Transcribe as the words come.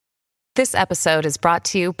This episode is brought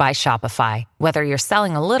to you by Shopify. Whether you're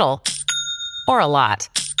selling a little or a lot,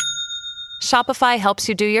 Shopify helps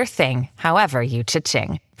you do your thing, however you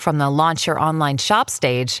cha-ching. From the launch your online shop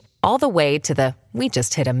stage, all the way to the we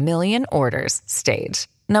just hit 1 million orders stage.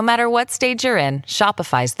 No matter what stage you're in,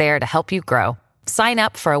 Shopify's there to help you grow. Sign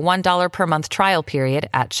up for a $1 per month trial period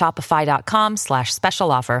at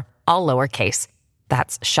shopify.com/special offer, all lowercase.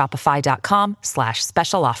 That's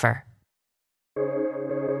shopify.com/special offer.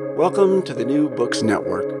 Welcome to the New Books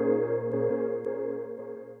Network.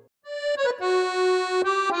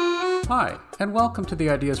 Hi, and welcome to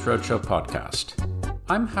the Ideas Roadshow podcast.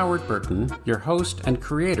 I'm Howard Burton, your host and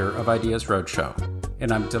creator of Ideas Roadshow,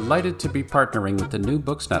 and I'm delighted to be partnering with the New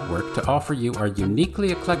Books Network to offer you our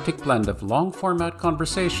uniquely eclectic blend of long-format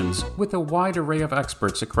conversations with a wide array of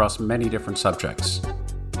experts across many different subjects.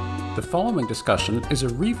 The following discussion is a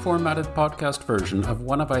reformatted podcast version of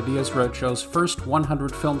one of Ideas Roadshow's first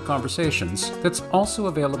 100 film conversations that's also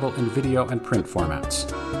available in video and print formats.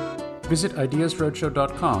 Visit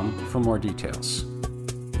ideasroadshow.com for more details.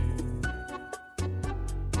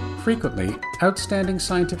 Frequently, outstanding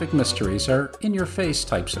scientific mysteries are in-your-face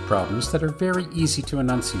types of problems that are very easy to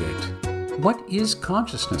enunciate. What is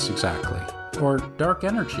consciousness exactly? Or dark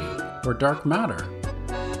energy? Or dark matter?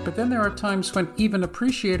 But then there are times when even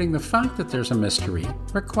appreciating the fact that there's a mystery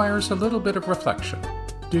requires a little bit of reflection.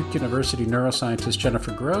 Duke University neuroscientist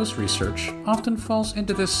Jennifer Grove's research often falls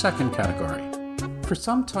into this second category. For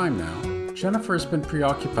some time now, Jennifer has been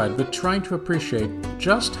preoccupied with trying to appreciate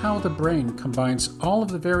just how the brain combines all of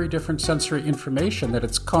the very different sensory information that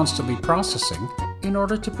it's constantly processing in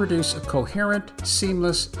order to produce a coherent,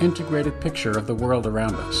 seamless, integrated picture of the world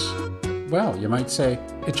around us. Well, you might say,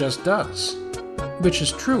 it just does. Which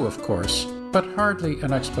is true, of course, but hardly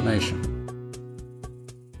an explanation.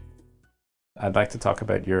 I'd like to talk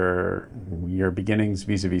about your beginnings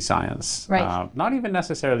vis-a-vis science. Right. Not even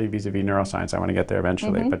necessarily vis-a-vis neuroscience. I want to get there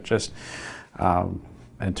eventually, but just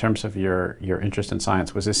in terms of your interest in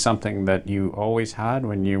science, was this something that you always had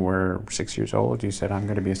when you were 6 years old? You said, I'm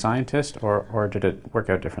going to be a scientist, or did it work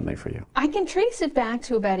out differently for you? I can trace it back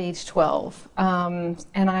to about age 12. And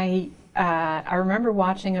I remember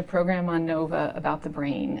watching a program on Nova about the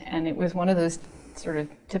brain, and it was one of those sort of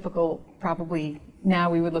typical, probably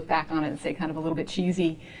now we would look back on it and say kind of a little bit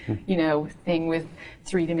cheesy, thing with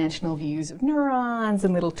three-dimensional views of neurons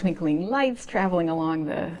and little twinkling lights traveling along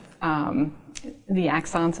the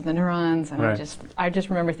axons of the neurons. And right. I just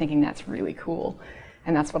remember thinking that's really cool,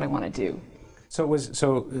 and that's what I want to do. So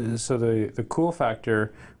the cool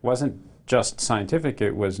factor wasn't just scientific,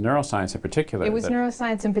 it was neuroscience in particular. It was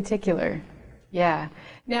neuroscience in particular, yeah.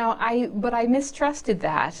 Now, I mistrusted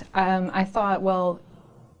that. I thought, well,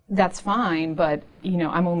 that's fine, but,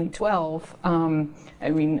 I'm only 12.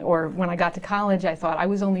 Or when I got to college, I thought I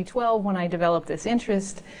was only 12 when I developed this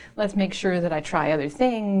interest. Let's make sure that I try other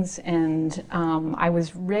things. And I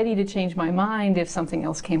was ready to change my mind if something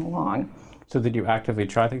else came along. So did you actively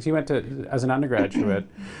try things? You went to, as an undergraduate,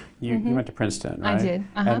 you went to Princeton, right? I did.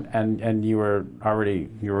 Uh-huh. And you were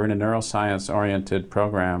in a neuroscience-oriented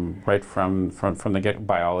program right from the get,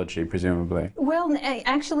 biology, presumably. Well,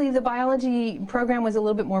 actually, the biology program was a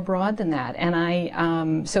little bit more broad than that.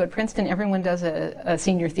 And so at Princeton, everyone does a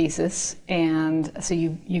senior thesis, and so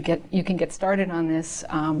you can get started on this,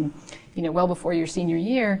 well before your senior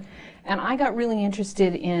year. And I got really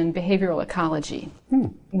interested in behavioral ecology,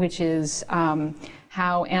 which is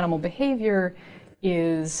how animal behavior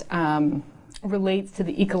relates to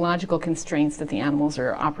the ecological constraints that the animals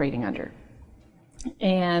are operating under.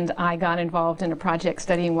 And I got involved in a project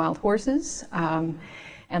studying wild horses and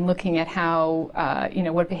looking at how,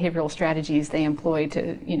 what behavioral strategies they employ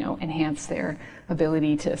to, enhance their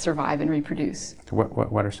ability to survive and reproduce.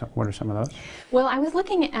 What are some of those? Well, I was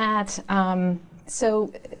looking at,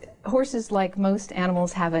 horses, like most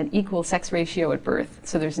animals, have an equal sex ratio at birth,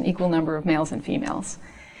 so there's an equal number of males and females.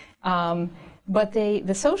 But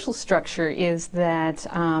the social structure is that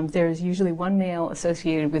there's usually one male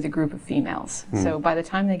associated with a group of females. So by the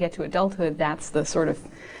time they get to adulthood, that's the sort of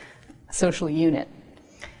social unit.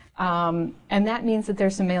 And that means that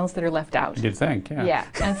there's some males that are left out. You'd think, yeah. Yeah,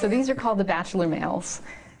 and so these are called the bachelor males.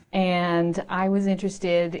 And I was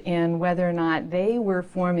interested in whether or not they were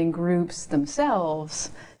forming groups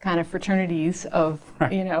themselves, kind of fraternities of,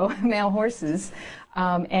 male horses.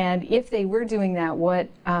 And if they were doing that, what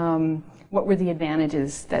were the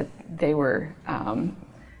advantages that they were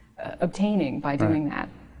obtaining by doing that?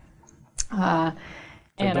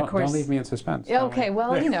 So and don't, of course, don't leave me in suspense. Okay,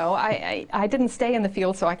 well, I didn't stay in the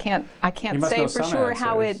field, so I can't say for sure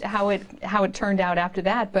how it turned out after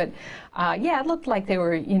that. But it looked like they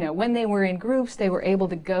were, when they were in groups, they were able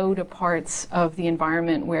to go to parts of the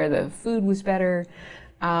environment where the food was better,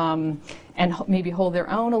 and maybe hold their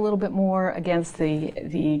own a little bit more against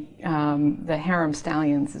the harem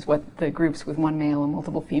stallions, is what the groups with one male and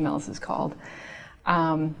multiple females is called.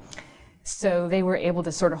 So they were able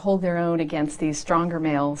to sort of hold their own against these stronger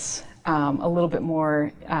males a little bit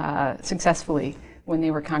more successfully when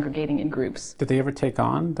they were congregating in groups. Did they ever take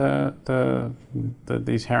on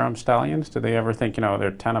these harem stallions? Did they ever think, there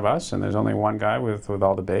are 10 of us and there's only one guy with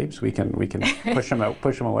all the babes? We can push them out,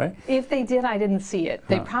 push them away? If they did, I didn't see it.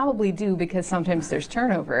 They probably do, because sometimes there's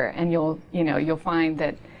turnover, and you'll find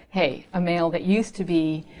that, hey, a male that used to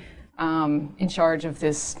be in charge of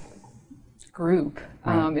this group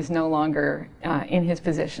is no longer in his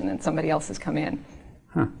position, and somebody else has come in.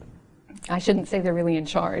 I shouldn't say they're really in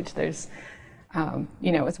charge. There's,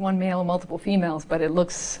 it's one male and multiple females, but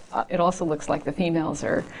it also looks like the females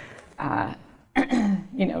are,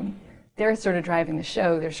 they're sort of driving the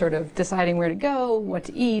show. They're sort of deciding where to go, what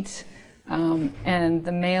to eat, and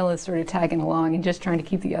the male is sort of tagging along and just trying to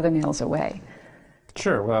keep the other males away.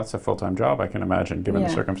 Sure. Well, that's a full-time job, I can imagine, given the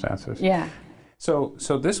circumstances. Yeah. So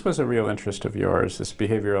this was a real interest of yours, this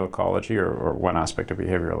behavioral ecology, or one aspect of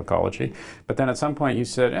behavioral ecology. But then at some point you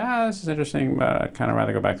said, this is interesting, but I'd kind of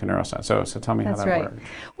rather go back to neuroscience. So tell me how that worked.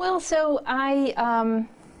 Well, so I,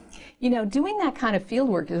 doing that kind of field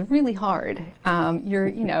work is really hard.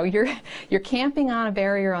 You're camping on a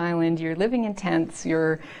barrier island, you're living in tents,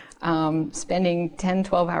 you're spending 10,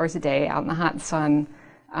 12 hours a day out in the hot sun.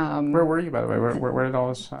 Where were you, by the way? Where did all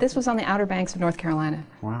this happen? This was on the Outer Banks of North Carolina.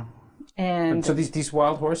 Wow. And so these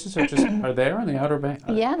wild horses are there on the Outer Banks?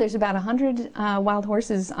 Yeah, there's about 100 wild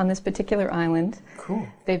horses on this particular island. Cool.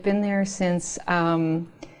 They've been there since Spanish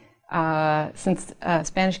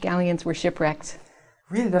galleons were shipwrecked.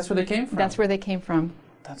 Really, that's where they came from? That's where they came from.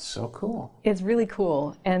 That's so cool. It's really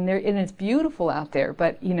cool, and it's beautiful out there.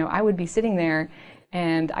 But I would be sitting there,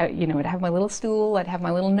 and I'd have my little stool, I'd have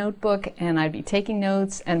my little notebook, and I'd be taking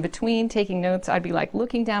notes. And between taking notes, I'd be like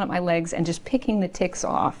looking down at my legs and just picking the ticks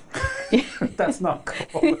off. That's not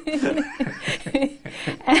cool.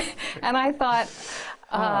 And I thought,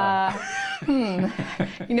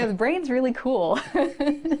 the brain's really cool.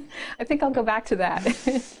 I think I'll go back to that.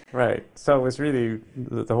 Right. So it was really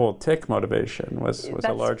the whole tick motivation was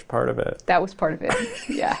a large part of it. That was part of it.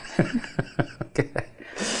 Yeah. Okay.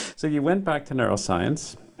 So you went back to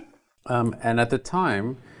neuroscience, and at the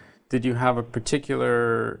time, did you have a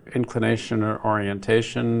particular inclination or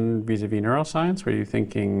orientation vis-a-vis neuroscience? Were you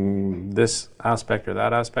thinking this aspect or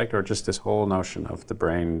that aspect, or just this whole notion of the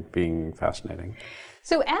brain being fascinating?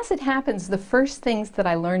 So as it happens, the first things that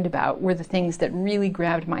I learned about were the things that really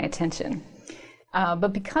grabbed my attention.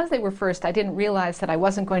 But because they were first, I didn't realize that I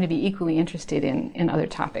wasn't going to be equally interested in other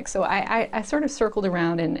topics. So I sort of circled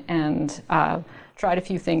around and tried a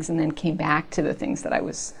few things, and then came back to the things that I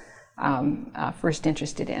was first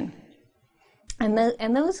interested in.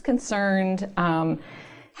 And those concerned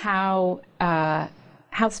how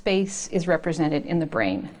space is represented in the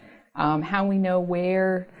brain, how we know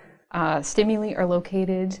where stimuli are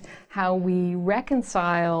located, how we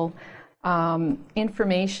reconcile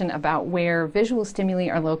information about where visual stimuli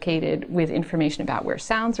are located with information about where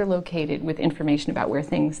sounds are located, with information about where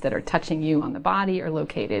things that are touching you on the body are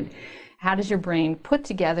located. How does your brain put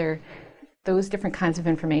together those different kinds of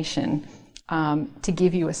information to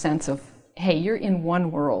give you a sense of, hey, you're in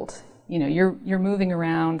one world. You're moving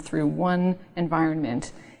around through one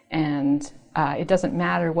environment, and it doesn't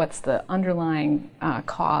matter what's the underlying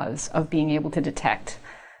cause of being able to detect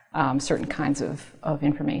certain kinds of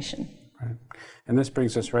information. Right. And this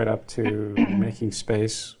brings us right up to Making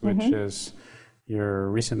Space, which is your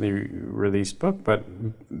recently released book, but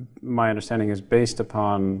my understanding is based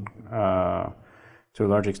upon, to a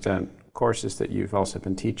large extent, courses that you've also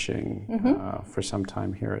been teaching for some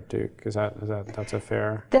time here at Duke. That's a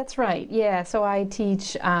fair? That's right. Yeah. So I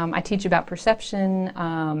teach about perception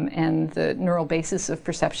and the neural basis of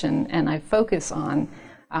perception, and I focus on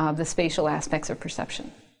the spatial aspects of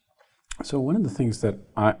perception. So one of the things that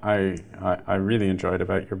I really enjoyed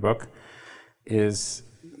about your book is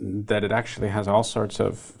that it actually has all sorts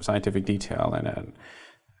of scientific detail in it.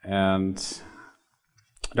 And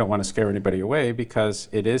I don't want to scare anybody away, because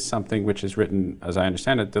it is something which is written, as I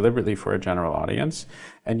understand it, deliberately for a general audience,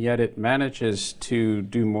 and yet it manages to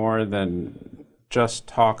do more than just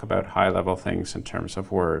talk about high-level things in terms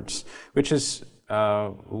of words, which is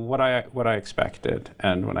what I expected.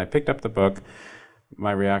 And when I picked up the book,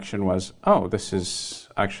 my reaction was, oh, this is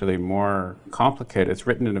actually more complicated. It's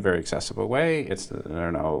written in a very accessible way. There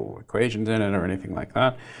are no equations in it or anything like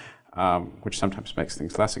that, which sometimes makes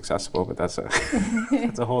things less accessible, but that's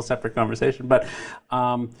that's a whole separate conversation. But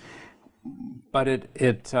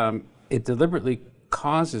it deliberately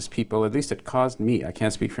causes people, at least it caused me, I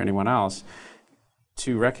can't speak for anyone else,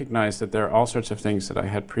 to recognize that there are all sorts of things that I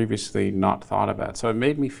had previously not thought about. So it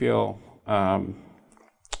made me feel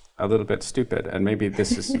a little bit stupid, and maybe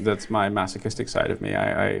that's my masochistic side of me.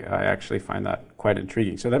 I actually find that quite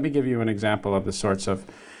intriguing. So let me give you an example of the sorts of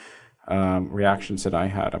reactions that I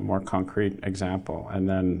had, a more concrete example, and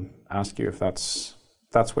then ask you if that's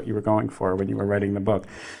what you were going for when you were writing the book.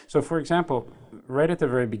 So for example, right at the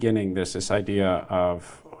very beginning, there's this idea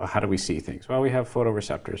of how do we see things? Well, we have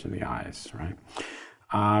photoreceptors in the eyes, right?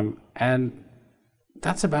 And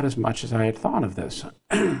that's about as much as I had thought of this.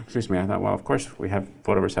 Excuse me, I thought, well, of course we have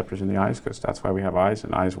photoreceptors in the eyes because that's why we have eyes,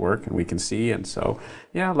 and eyes work and we can see. And so,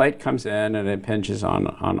 yeah, light comes in and it impinges on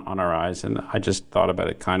our eyes. And I just thought about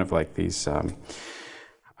it kind of like these, well,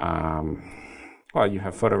 you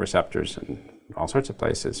have photoreceptors in all sorts of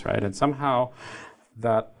places, right? And somehow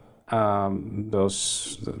that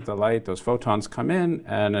the light, those photons come in,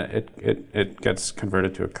 and it gets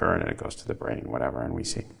converted to a current, and it goes to the brain, whatever, and we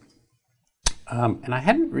see. And I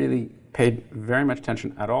hadn't really paid very much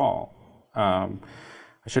attention at all.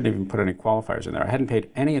 I shouldn't even put any qualifiers in there. I hadn't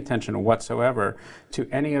paid any attention whatsoever to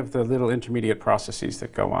any of the little intermediate processes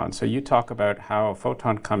that go on. So you talk about how a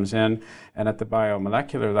photon comes in, and at the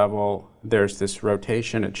biomolecular level, there's this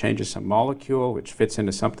rotation. It changes some molecule, which fits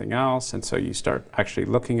into something else. And so you start actually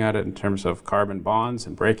looking at it in terms of carbon bonds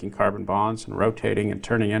and breaking carbon bonds and rotating and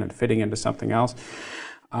turning in and fitting into something else,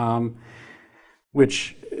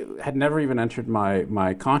 which had never even entered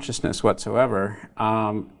my consciousness whatsoever.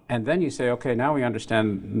 And then you say, okay, now we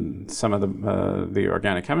understand some of the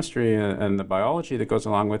organic chemistry and the biology that goes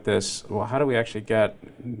along with this. Well, how do we actually get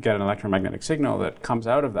an electromagnetic signal that comes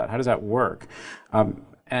out of that? How does that work?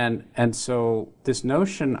 And so this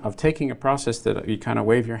notion of taking a process that you kind of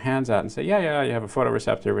wave your hands at and say, yeah, you have a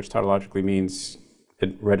photoreceptor, which tautologically means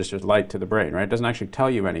it registers light to the brain, right? It doesn't actually tell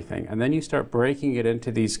you anything. And then you start breaking it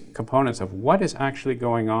into these components of what is actually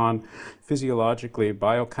going on physiologically,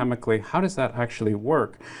 biochemically. How does that actually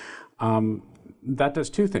work? That does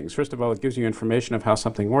two things. First of all, it gives you information of how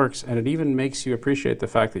something works, and it even makes you appreciate the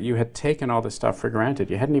fact that you had taken all this stuff for granted.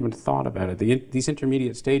 You hadn't even thought about it. These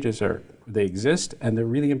intermediate stages they exist, and they're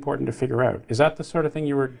really important to figure out. Is that the sort of thing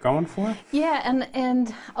you were going for? Yeah,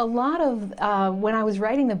 and a lot of when I was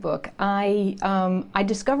writing the book, I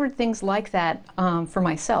discovered things like that for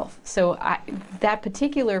myself. So that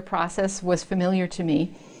particular process was familiar to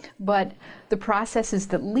me, but the processes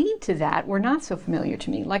that lead to that were not so familiar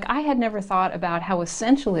to me. Like, I had never thought about how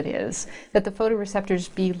essential it is that the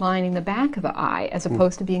photoreceptors be lining the back of the eye as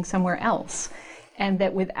opposed to being somewhere else. And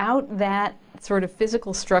that without that sort of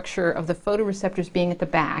physical structure of the photoreceptors being at the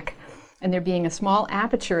back and there being a small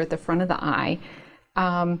aperture at the front of the eye,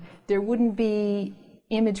 there wouldn't be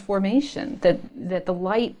image formation, that the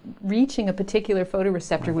light reaching a particular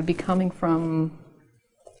photoreceptor would be coming from,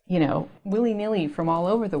 willy-nilly from all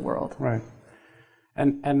over the world. Right.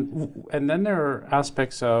 And then there are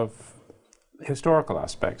aspects of historical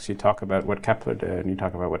aspects. You talk about what Kepler did, and you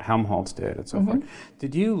talk about what Helmholtz did, and so forth.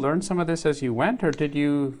 Did you learn some of this as you went, or did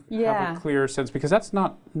you have a clear sense? Because that's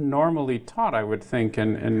not normally taught, I would think,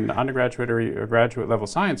 in undergraduate or graduate level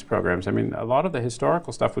science programs. I mean, a lot of the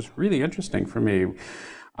historical stuff was really interesting for me.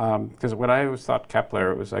 Because when I always thought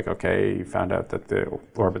Kepler, it was like, okay, you found out that the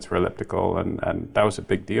orbits were elliptical, and that was a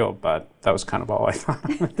big deal, but that was kind of all I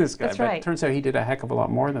thought with this guy. That's right. But it turns out he did a heck of a lot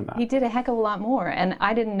more than that. He did a heck of a lot more, and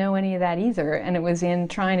I didn't know any of that either, and it was in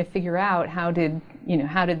trying to figure out how did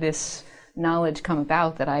this knowledge come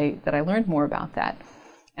about that I learned more about that.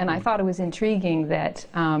 And I thought it was intriguing that,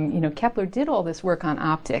 Kepler did all this work on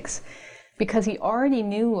optics because he already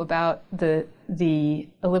knew about the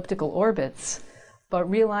elliptical orbits, but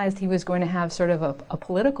realized he was going to have sort of a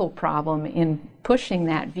political problem in pushing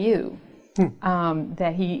that view,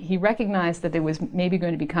 that he recognized that it was maybe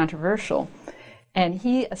going to be controversial. And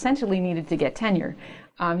he essentially needed to get tenure.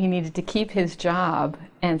 He needed to keep his job,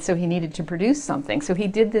 and so he needed to produce something. So he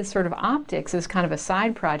did this sort of optics as kind of a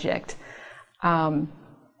side project to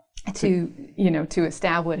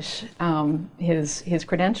establish his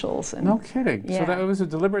credentials. And, no kidding. Yeah. So that was a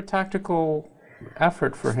deliberate tactical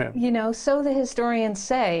effort for him. So the historians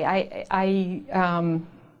say.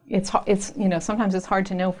 It's sometimes it's hard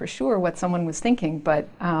to know for sure what someone was thinking, but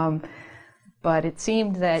it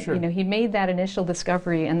seemed that he made that initial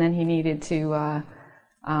discovery, and then he needed to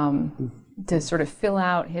sort of fill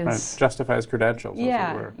out his justify his credentials, as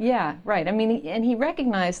it were. Yeah, right. I mean, and he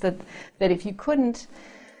recognized that if you couldn't,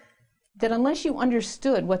 that unless you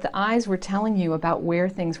understood what the eyes were telling you about where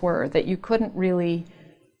things were, that you couldn't really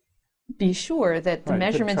be sure that the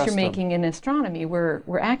measurements you're making in astronomy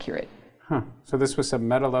were accurate. Huh. So this was some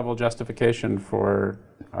meta-level justification for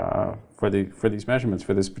these measurements,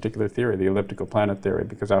 for this particular theory, the elliptical planet theory,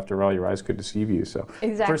 because after all, your eyes could deceive you. So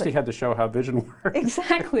first he had to show how vision works.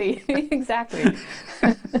 Exactly.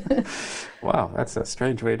 Wow, that's a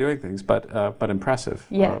strange way of doing things, but impressive.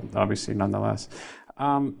 Yeah. Obviously, nonetheless.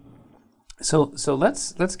 So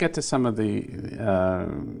let's get to some of the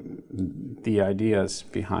ideas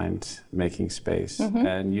behind making space,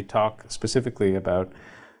 and you talk specifically about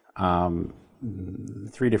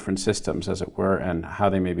 3 different systems, as it were, and how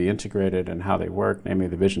they may be integrated and how they work, namely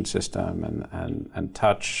the vision system and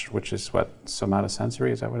touch, which is what,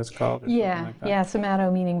 somatosensory, is that what it's called? Yeah,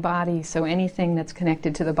 somato meaning body, so anything that's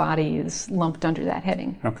connected to the body is lumped under that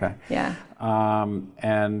heading. Okay. Yeah.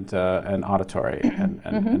 And auditory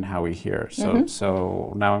and how we hear.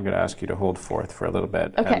 So now I'm going to ask you to hold forth for a little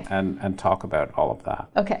bit and talk about all of that.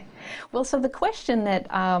 Okay. Well, so the question that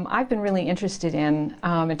I've been really interested in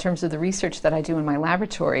terms of the research that I do in my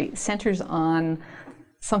laboratory centers on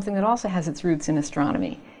something that also has its roots in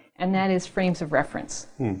astronomy, and that is frames of reference.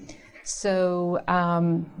 So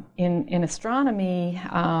in astronomy,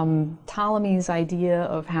 Ptolemy's idea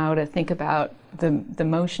of how to think about the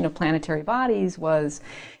motion of planetary bodies was,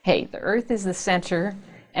 hey, the Earth is the center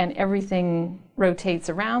and everything rotates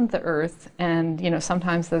around the Earth, and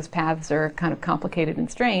sometimes those paths are kind of complicated and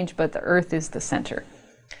strange, but the Earth is the center.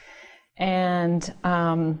 And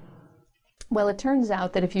well, it turns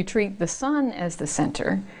out that if you treat the sun as the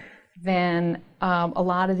center, then a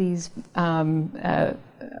lot of these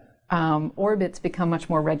orbits become much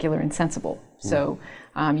more regular and sensible. So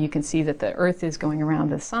you can see that the Earth is going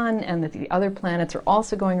around the sun and that the other planets are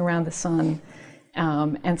also going around the sun.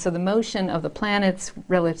 And so the motion of the planets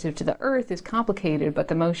relative to the Earth is complicated, but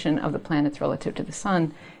the motion of the planets relative to the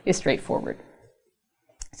sun is straightforward.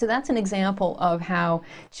 So that's an example of how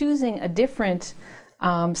choosing a different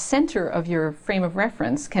center of your frame of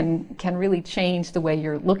reference can really change the way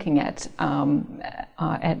you're looking at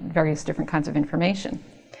various different kinds of information.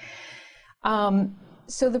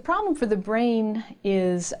 So the problem for the brain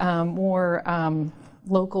is more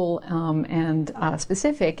local and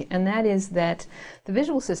specific, and that is that the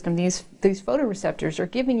visual system, these photoreceptors, are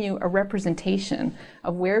giving you a representation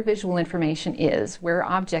of where visual information is, where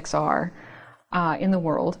objects are in the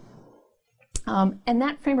world. And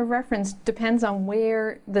that frame of reference depends on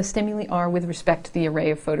where the stimuli are with respect to the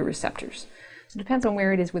array of photoreceptors. So it depends on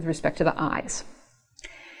where it is with respect to the eyes.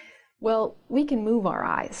 Well, we can move our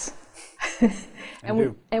eyes.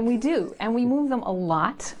 And we do. And we move them a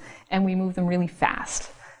lot, and we move them really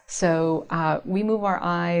fast. So we move our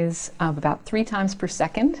eyes about 3 times per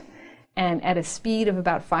second and at a speed of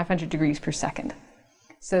about 500 degrees per second.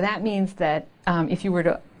 So that means that if you were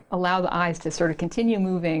to allow the eyes to sort of continue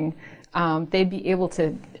moving, they'd be able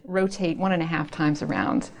to rotate 1.5 times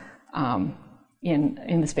around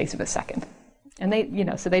in the space of a second. And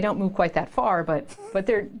they, so they don't move quite that far, but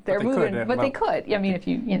they're moving. They could. I mean, if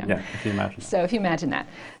you if you imagine. So if you imagine that,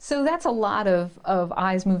 so that's a lot of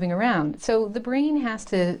eyes moving around. So the brain has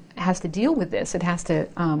to deal with this. It has to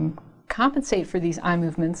compensate for these eye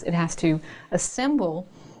movements. It has to assemble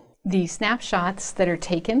the snapshots that are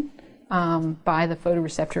taken by the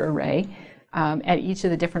photoreceptor array at each of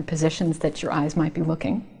the different positions that your eyes might be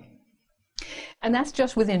looking. And that's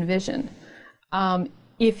just within vision.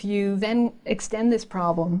 If you then extend this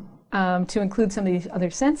problem to include some of these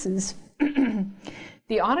other senses,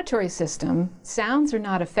 the auditory system, sounds are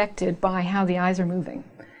not affected by how the eyes are moving.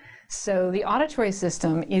 So the auditory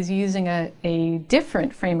system is using a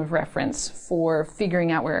different frame of reference for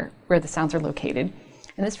figuring out where the sounds are located.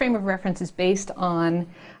 And this frame of reference is based on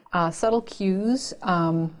subtle cues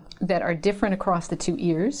that are different across the 2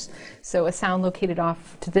 ears. So a sound located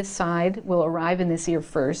off to this side will arrive in this ear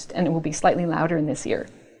first, and it will be slightly louder in this ear.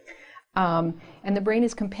 And the brain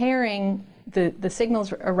is comparing the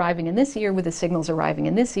signals arriving in this ear with the signals arriving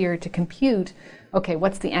in this ear to compute, okay,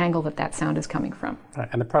 what's the angle that sound is coming from?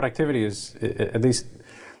 And the productivity is, at least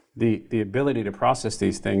the ability to process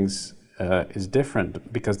these things is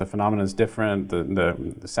different because the phenomenon is different,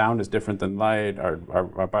 the sound is different than light,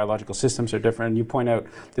 our biological systems are different. And you point out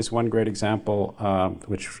this one great example,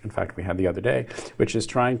 which in fact we had the other day, which is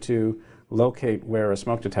trying to locate where a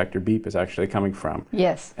smoke detector beep is actually coming from.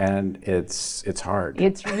 Yes. And it's hard.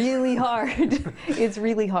 It's really hard. It's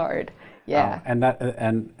really hard. Yeah.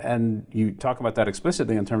 And you talk about that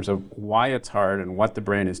explicitly in terms of why it's hard and what the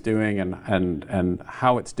brain is doing and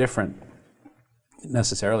how it's different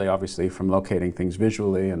necessarily, obviously, from locating things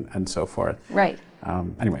visually and so forth. Right.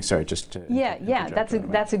 Anyway, sorry, just to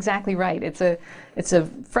that's exactly right. It's a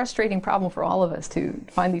frustrating problem for all of us to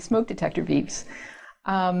find these smoke detector beeps.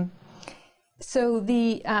 So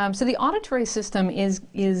the auditory system is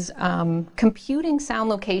computing sound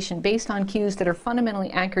location based on cues that are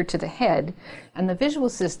fundamentally anchored to the head, and the visual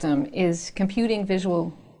system is computing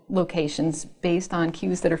visual locations based on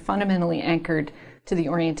cues that are fundamentally anchored to the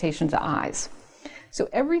orientation of the eyes. So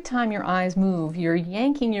every time your eyes move, you're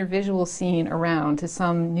yanking your visual scene around to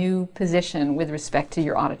some new position with respect to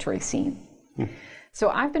your auditory scene. So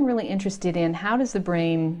I've been really interested in how does the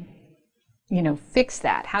brain, fix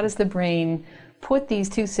that? How does the brain put these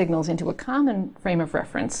two signals into a common frame of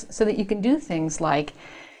reference so that you can do things like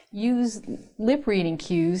use lip reading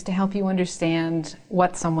cues to help you understand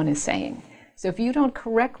what someone is saying. So if you don't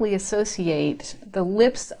correctly associate the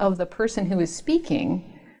lips of the person who is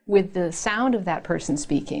speaking with the sound of that person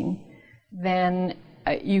speaking, then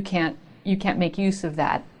you can't make use of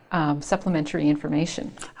that supplementary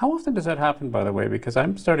information. How often does that happen, by the way? Because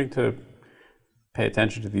I'm starting to pay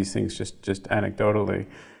attention to these things just anecdotally,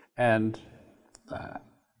 and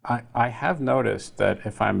I have noticed that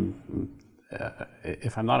if I'm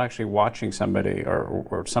not actually watching somebody,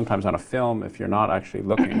 or sometimes on a film, if you're not actually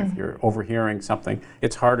looking, if you're overhearing something,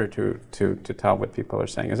 it's harder to tell what people are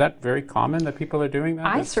saying. Is that very common that people are doing that?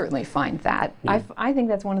 I certainly find that. Yeah. I think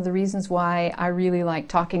that's one of the reasons why I really like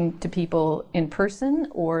talking to people in person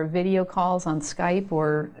or video calls on Skype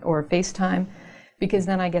or FaceTime, because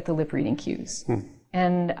then I get the lip reading cues.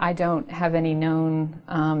 And I don't have any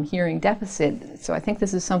known hearing deficit, so I think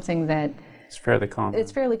this is something that it's fairly common.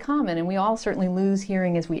 It's fairly common, and we all certainly lose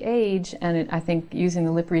hearing as we age, and I think using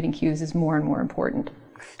the lip reading cues is more and more important.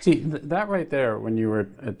 See, that right there, when you were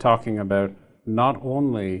talking about not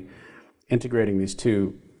only integrating these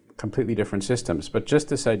two completely different systems, but just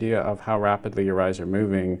this idea of how rapidly your eyes are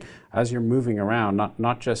moving as you're moving around,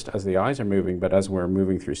 not just as the eyes are moving, but as we're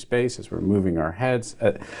moving through space, as we're moving our heads.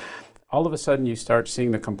 All of a sudden you start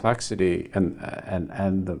seeing the complexity and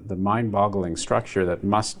the mind-boggling structure that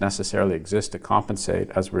must necessarily exist to compensate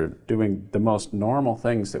as we're doing the most normal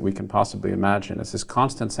things that we can possibly imagine. It's this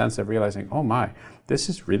constant sense of realizing, oh my, this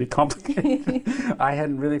is really complicated. I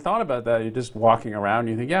hadn't really thought about that. You're just walking around,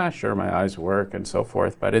 you think, yeah, sure, my eyes work and so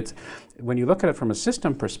forth. But it's when you look at it from a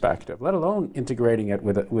system perspective, let alone integrating it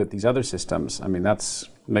with these other systems, I mean, that's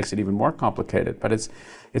makes it even more complicated. But it's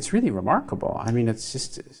really remarkable. I mean,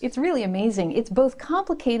 it's really amazing. It's both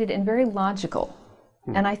complicated and very logical.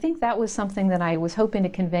 And I think that was something that I was hoping to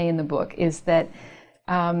convey in the book, is that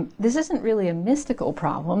this isn't really a mystical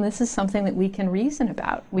problem. This is something that we can reason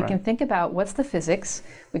about. We can think about what's the physics,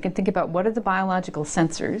 we can think about what are the biological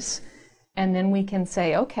sensors, and then we can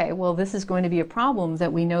say, okay, well, this is going to be a problem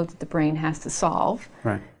that we know that the brain has to solve.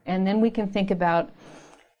 And then we can think about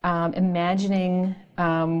imagining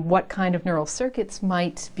what kind of neural circuits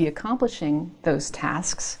might be accomplishing those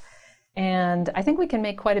tasks. And I think we can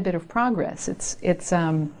make quite a bit of progress. It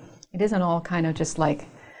isn't all kind of just like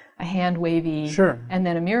a hand wavy, and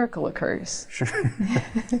then a miracle occurs.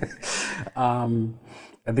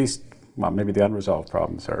 At least, well, maybe the unresolved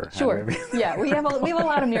problems are. Yeah, we have a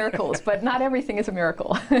lot of miracles, but not everything is a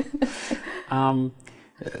miracle.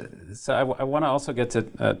 So I want to also get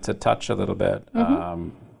to touch a little bit.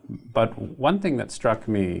 But one thing that struck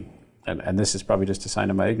me, and this is probably just a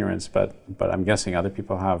sign of my ignorance, but I'm guessing other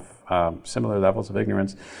people have similar levels of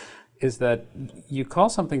ignorance, is that you call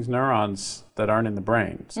some things neurons that aren't in the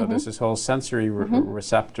brain. So there's this whole sensory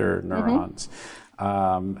receptor neurons.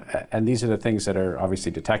 And these are the things that are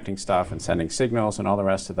obviously detecting stuff and sending signals and all the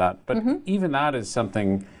rest of that. But even that is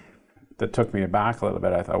something that took me aback a little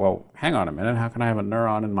bit. I thought, well, hang on a minute, how can I have a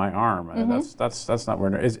neuron in my arm? That's not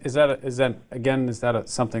where. Is that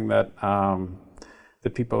something that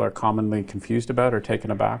that people are commonly confused about or taken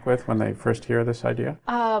aback with when they first hear this idea?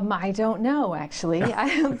 I don't know, actually.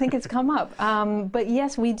 I don't think it's come up. But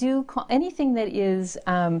yes, we do call anything that is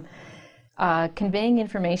conveying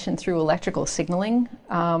information through electrical signaling,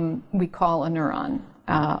 we call a neuron.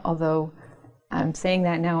 Although I'm saying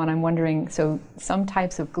that now and I'm wondering, so some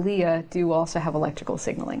types of glia do also have electrical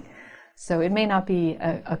signaling. So it may not be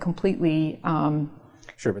a completely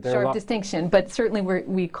sharp distinction, but certainly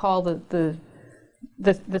we call the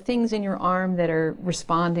things in your arm that are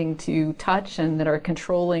responding to touch and that are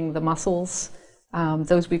controlling the muscles,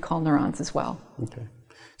 those we call neurons as well. Okay.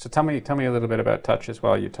 So tell me a little bit about touch as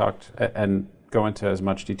well. You talked, and go into as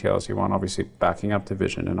much detail as you want, obviously backing up to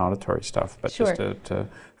vision and auditory stuff, but just to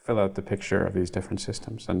fill out the picture of these different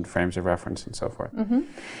systems and frames of reference and so forth.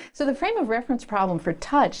 So the frame of reference problem for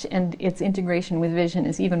touch and its integration with vision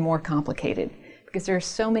is even more complicated because there are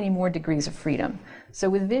so many more degrees of freedom. So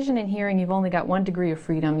with vision and hearing, you've only got one degree of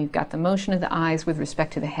freedom. You've got the motion of the eyes with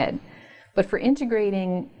respect to the head. But for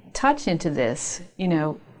integrating touch into this,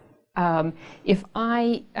 if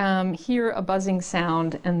I hear a buzzing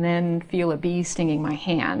sound and then feel a bee stinging my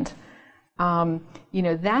hand,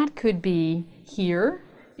 that could be here,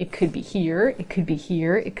 it could be here, it could be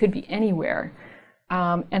here, it could be anywhere.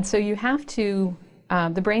 And so you have to,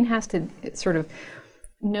 the brain has to sort of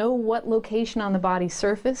know what location on the body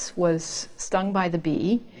surface was stung by the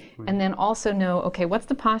bee, and then also know, okay, what's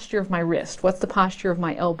the posture of my wrist, what's the posture of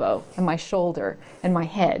my elbow and my shoulder and my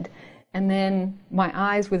head, and then my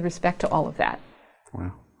eyes with respect to all of that.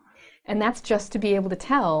 Wow. And that's just to be able to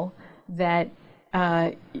tell that,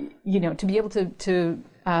 to be able to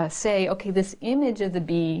say, okay, this image of the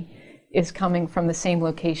bee is coming from the same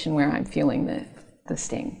location where I'm feeling the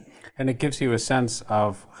sting. And it gives you a sense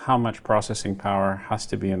of how much processing power has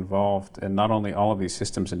to be involved in not only all of these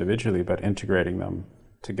systems individually, but integrating them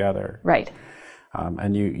together. Right.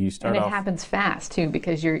 And you start off... And it happens fast, too,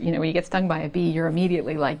 because when you get stung by a bee, you're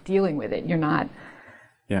immediately, dealing with it. You're not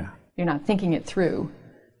thinking it through.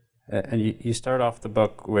 And you start off the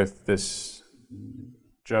book with this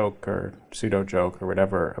joke or pseudo-joke or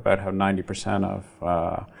whatever about how 90%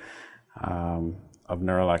 of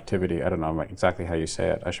neural activity, I don't know exactly how you say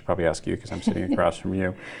it. I should probably ask you because I'm sitting across from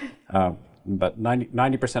you. But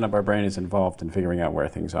 90% of our brain is involved in figuring out where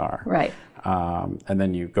things are. Right. And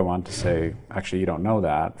then you go on to say, actually, you don't know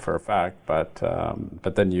that for a fact, but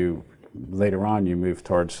then later on you move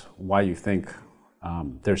towards why you think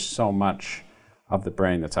there's so much of the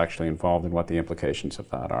brain that's actually involved in what the implications of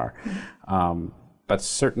that are. But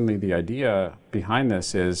certainly the idea behind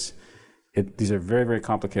this is these are very, very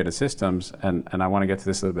complicated systems, and I want to get to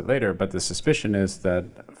this a little bit later, but the suspicion is that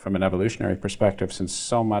from an evolutionary perspective, since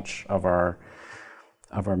so much of our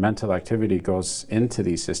mental activity goes into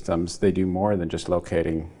these systems, they do more than just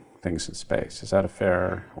locating things in space. Is that a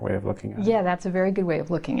fair way of looking at it? Yeah, that's a very good way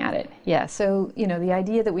of looking at it. Yeah, so, the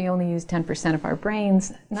idea that we only use 10% of our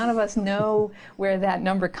brains, none of us know where that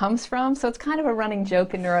number comes from, so it's kind of a running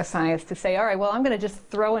joke in neuroscience to say, all right, well, I'm going to just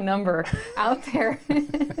throw a number out there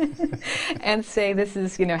and say this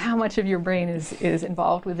is, how much of your brain is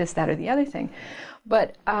involved with this, that, or the other thing.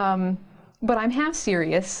 But I'm half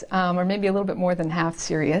serious, or maybe a little bit more than half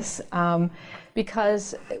serious,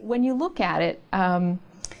 because when you look at it,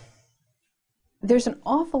 there's an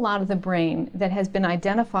awful lot of the brain that has been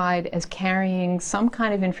identified as carrying some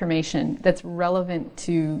kind of information that's relevant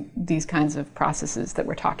to these kinds of processes that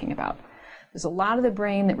we're talking about. There's a lot of the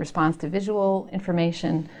brain that responds to visual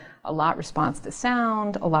information, a lot responds to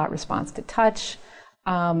sound, a lot responds to touch.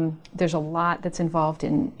 There's a lot that's involved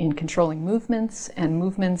in controlling movements, and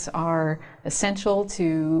movements are essential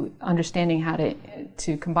to understanding how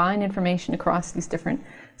to combine information across these different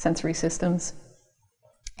sensory systems.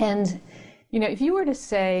 And if you were to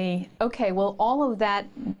say, okay, well, all of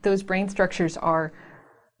those brain structures are,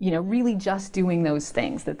 really just doing those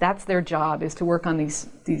things, that's their job, is to work on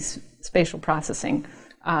these spatial processing,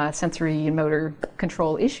 sensory and motor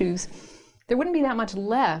control issues, there wouldn't be that much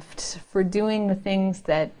left for doing the things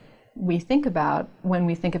that we think about when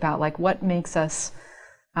we think about, what makes us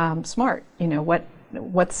smart,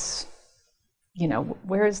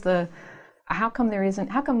 how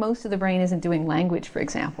come most of the brain isn't doing language, for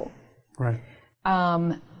example? Right.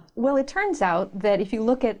 Well, it turns out that if you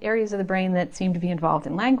look at areas of the brain that seem to be involved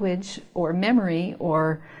in language or memory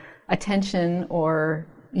or attention or,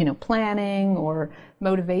 planning or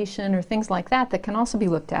motivation or things like that can also be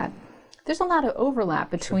looked at, there's a lot of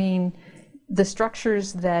overlap between the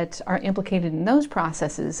structures that are implicated in those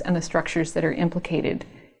processes and the structures that are implicated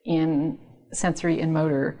in sensory and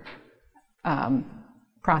motor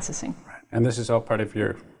processing. Right. And this is all part of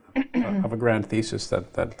your of a grand thesis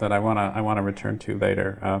that I want to return to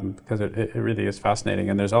later, because it really is fascinating,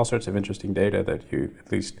 and there's all sorts of interesting data that you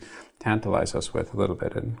at least tantalize us with a little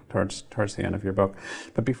bit towards the end of your book.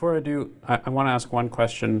 But before I do, I want to ask one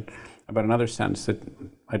question about another sense that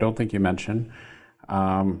I don't think you mention,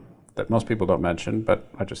 that most people don't mention, but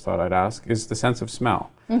I just thought I'd ask, is the sense of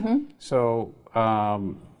smell. Mm-hmm. So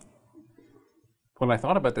when I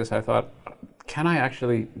thought about this, I thought,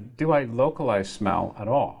 do I localize smell at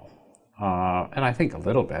all? And I think a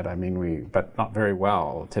little bit, but not very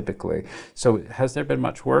well, typically. So has there been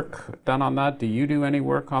much work done on that? Do you do any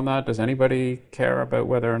work on that? Does anybody care about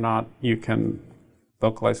whether or not you can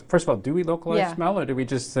localize? First of all, do we localize Yeah. smell, or do we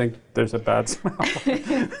just think there's a bad smell?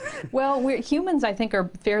 Well, humans, I think, are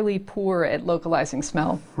fairly poor at localizing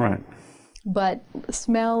smell. Right. But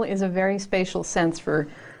smell is a very spatial sense for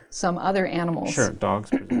some other animals. Sure, dogs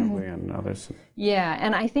presumably and others. Yeah,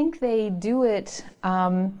 and I think they do it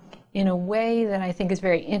in a way that I think is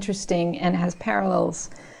very interesting and has parallels.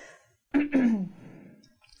 And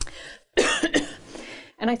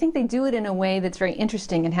I think they do it in a way that's very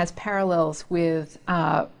interesting and has parallels with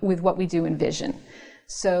what we do in vision.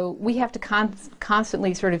 So we have to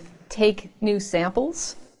constantly sort of take new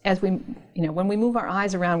samples as we, when we move our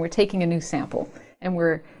eyes around, we're taking a new sample and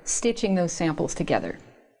we're stitching those samples together.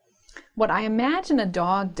 What I imagine a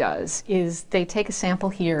dog does is they take a sample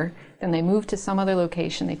here, then they move to some other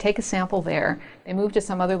location, they take a sample there, they move to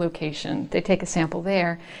some other location, they take a sample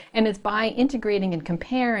there, and it's by integrating and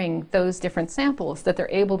comparing those different samples that they're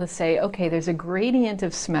able to say, okay, there's a gradient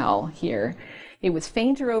of smell here. It was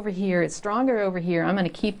fainter over here, it's stronger over here, I'm going to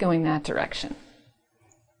keep going that direction.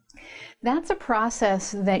 That's a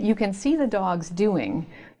process that you can see the dogs doing,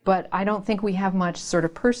 but I don't think we have much sort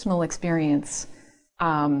of personal experience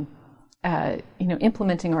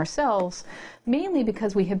implementing ourselves, mainly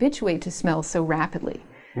because we habituate to smell so rapidly.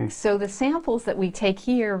 So the samples that we take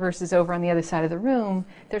here versus over on the other side of the room,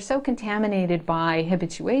 they're so contaminated by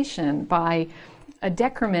habituation, by a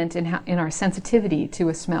decrement in our sensitivity to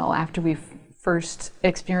a smell after we've first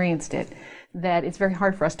experienced it, that it's very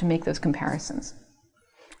hard for us to make those comparisons.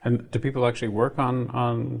 And do people actually work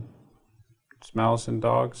on smells in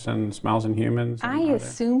dogs and smells in humans? I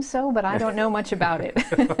assume so, but I don't know much about it.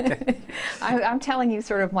 I'm telling you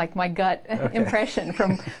sort of like my gut impression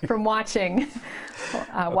from watching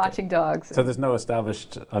dogs. So there's no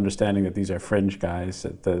established understanding that these are fringe guys,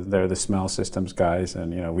 that they're the smell systems guys,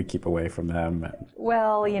 and we keep away from them.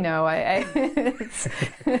 Well, yeah.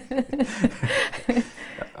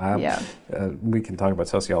 We can talk about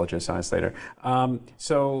sociology of science later.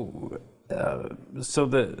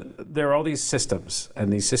 There are all these systems,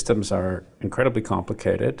 and these systems are incredibly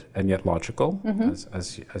complicated and yet logical,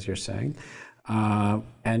 as you're saying,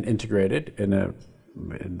 and integrated in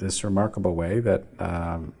this remarkable way that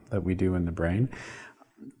we do in the brain.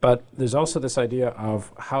 But there's also this idea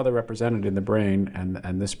of how they're represented in the brain,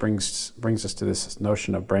 and this brings us to this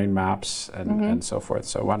notion of brain maps and so forth.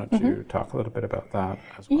 So why don't you talk a little bit about that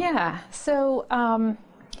as well? Yeah.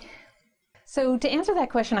 So to answer that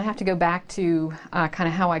question, I have to go back to kind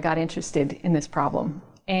of how I got interested in this problem.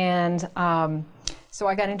 And so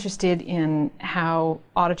I got interested in how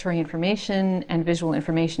auditory information and visual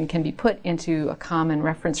information can be put into a common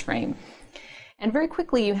reference frame. And very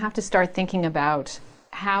quickly, you have to start thinking about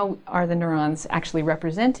how are the neurons actually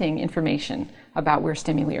representing information about where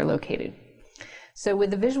stimuli are located. So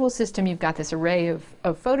with the visual system, you've got this array of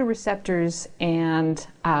photoreceptors, and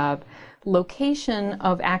location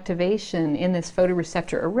of activation in this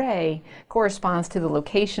photoreceptor array corresponds to the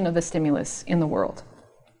location of the stimulus in the world.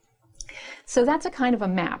 So that's a kind of a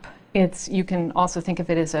map. You can also think of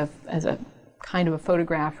it as a kind of a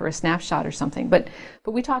photograph or a snapshot or something, but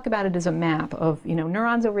we talk about it as a map of,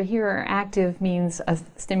 neurons over here are active means a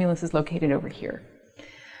stimulus is located over here.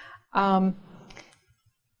 In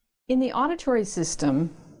the auditory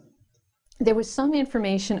system, there was some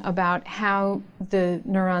information about how the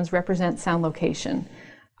neurons represent sound location,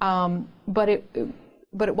 but it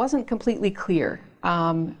wasn't completely clear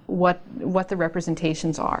what the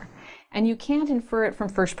representations are. And you can't infer it from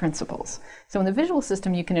first principles. So in the visual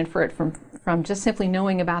system, you can infer it from just simply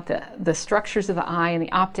knowing about the structures of the eye and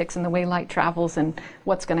the optics and the way light travels and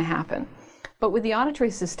what's going to happen. But with the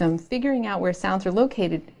auditory system, figuring out where sounds are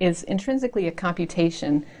located is intrinsically a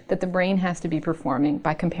computation that the brain has to be performing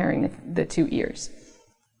by comparing the two ears.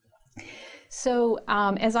 So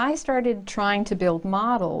as I started trying to build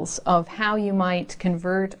models of how you might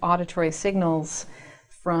convert auditory signals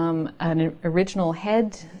from an original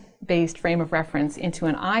head-based frame of reference into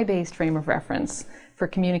an eye-based frame of reference for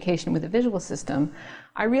communication with the visual system,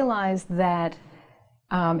 I realized that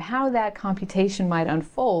how that computation might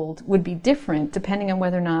unfold would be different depending on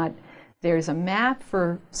whether or not there's a map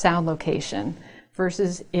for sound location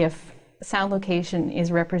versus if sound location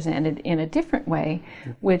is represented in a different way,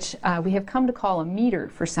 which we have come to call a meter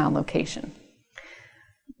for sound location.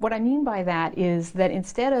 What I mean by that is that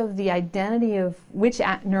instead of the identity of which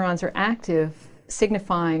neurons are active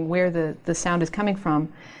signifying where the sound is coming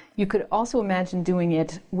from, you could also imagine doing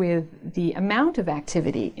it with the amount of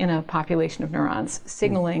activity in a population of neurons,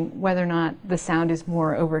 signaling whether or not the sound is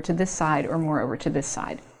more over to this side or more over to this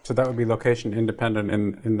side. So that would be location independent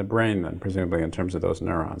in the brain then, presumably, in terms of those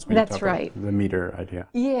neurons. That's right. The meter idea.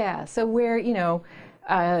 Yeah, so where,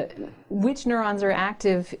 which neurons are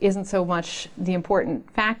active isn't so much the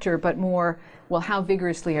important factor, but more, well, how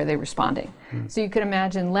vigorously are they responding? So you could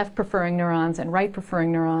imagine left preferring neurons and right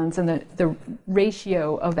preferring neurons, and the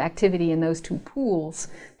ratio of activity in those two pools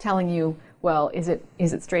telling you, well, is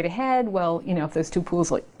it straight ahead? Well, if those two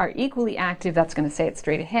pools are equally active, that's going to say it's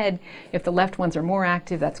straight ahead. If the left ones are more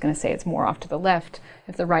active, that's going to say it's more off to the left.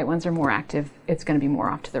 If the right ones are more active, it's going to be more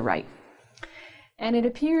off to the right. And it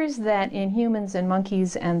appears that in humans and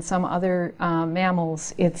monkeys and some other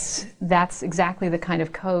mammals, that's exactly the kind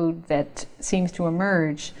of code that seems to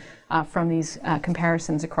emerge from these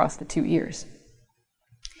comparisons across the two ears.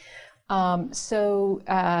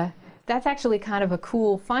 That's actually kind of a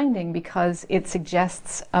cool finding, because it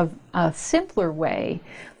suggests a simpler way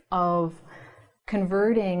of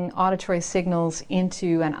converting auditory signals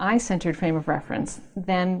into an eye-centered frame of reference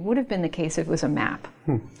than would have been the case if it was a map.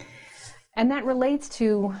 And that relates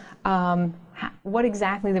to what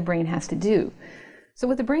exactly the brain has to do. So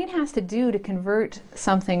what the brain has to do to convert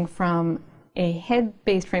something from a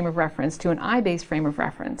head-based frame of reference to an eye-based frame of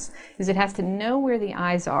reference is it has to know where the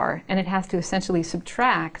eyes are, and it has to essentially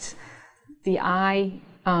subtract the eye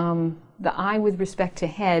with respect to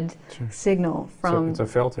head signal from... So it's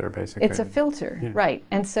a filter, basically. It's a filter, right.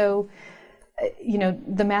 And so,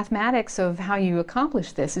 the mathematics of how you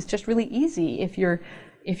accomplish this is just really easy if you're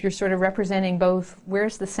sort of representing both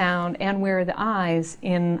where's the sound and where are the eyes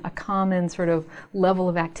in a common sort of level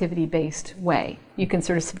of activity-based way. You can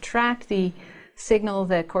sort of subtract the signal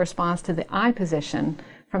that corresponds to the eye position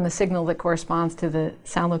from the signal that corresponds to the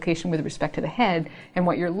sound location with respect to the head, and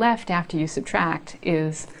what you're left after you subtract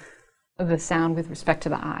is the sound with respect to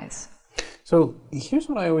the eyes. So here's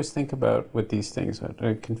what I always think about with these things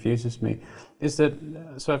that confuses me, is that,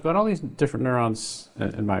 so I've got all these different neurons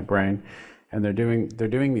in my brain, and they're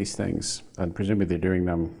doing these things, and presumably they're doing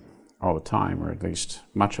them all the time, or at least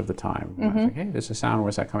much of the time. I think, hey, there's a sound,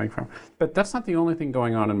 where's that coming from? But that's not the only thing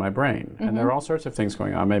going on in my brain. And there are all sorts of things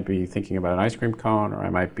going on. I might be thinking about an ice cream cone, or I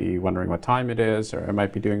might be wondering what time it is, or I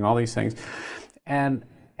might be doing all these things. And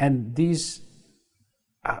these,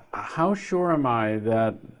 how sure am I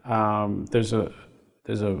that there's a,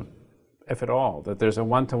 if at all, that there's a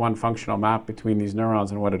one-to-one functional map between these neurons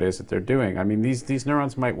and what it is that they're doing? I mean, these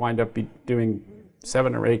neurons might wind up doing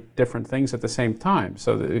 7 or 8 different things at the same time,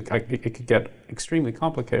 so that it could get extremely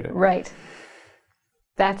complicated. Right.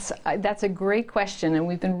 That's a great question, and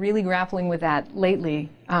we've been really grappling with that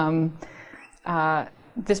lately.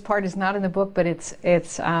 This part is not in the book, but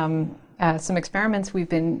it's some experiments we've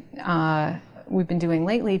been doing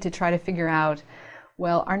lately to try to figure out,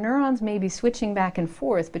 well, our neurons may be switching back and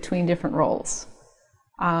forth between different roles.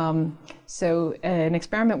 So an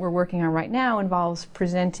experiment we're working on right now involves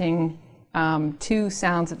presenting 2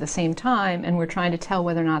 sounds at the same time, and we're trying to tell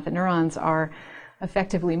whether or not the neurons are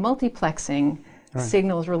effectively multiplexing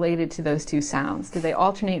signals related to those 2 sounds. Do they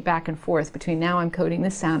alternate back and forth between now I'm coding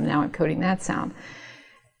this sound and now I'm coding that sound?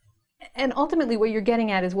 And ultimately what you're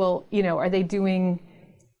getting at is, well, are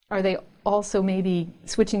they also maybe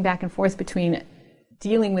switching back and forth between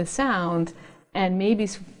dealing with sound and maybe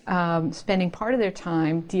spending part of their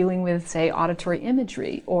time dealing with, say, auditory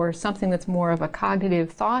imagery, or something that's more of a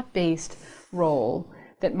cognitive, thought-based role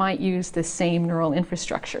that might use the same neural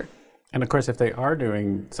infrastructure. And of course, if they are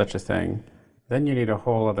doing such a thing, then you need a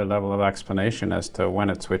whole other level of explanation as to when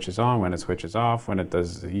it switches on, when it switches off, when it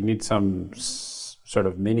does. You need some sort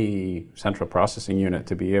of mini central processing unit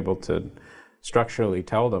to be able to structurally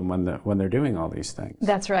tell them when they're doing all these things.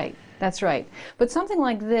 That's right. But something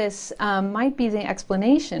like this might be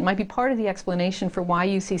part of the explanation for why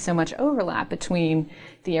you see so much overlap between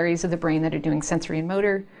the areas of the brain that are doing sensory and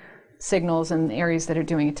motor signals and the areas that are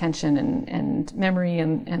doing attention and memory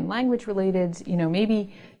and language related.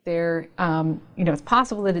 Maybe they're, it's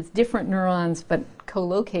possible that it's different neurons but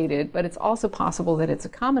co-located, but it's also possible that it's a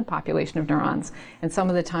common population of neurons, and some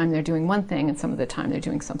of the time they're doing one thing and some of the time they're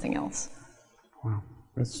doing something else. Wow,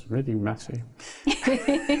 it's really messy. Yeah,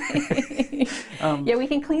 we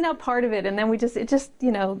can clean up part of it, and then we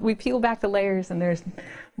peel back the layers, and there's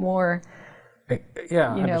more.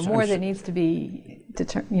 More that needs to be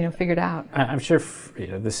figured out. I'm sure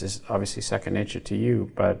this is obviously second nature to you,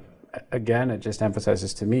 but again, it just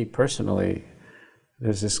emphasizes to me personally,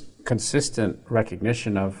 there's this consistent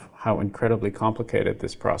recognition of how incredibly complicated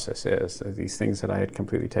this process is. These things that I had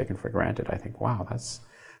completely taken for granted. I think, wow, that's.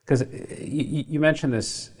 Because you mentioned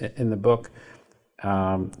this in the book,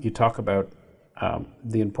 you talk about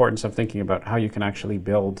the importance of thinking about how you can actually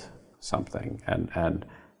build something, and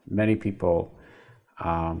many people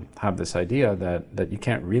have this idea that you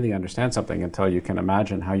can't really understand something until you can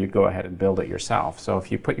imagine how you'd go ahead and build it yourself. So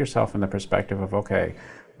if you put yourself in the perspective of, okay,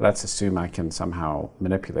 let's assume I can somehow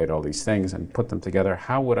manipulate all these things and put them together,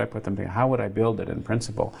 how would I put them together? How would I build it in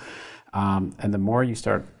principle? And the more you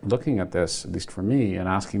start looking at this, at least for me, and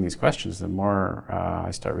asking these questions, the more I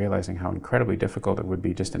start realizing how incredibly difficult it would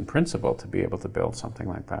be just in principle to be able to build something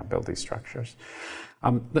like that, build these structures.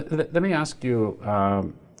 Let me ask you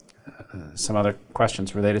some other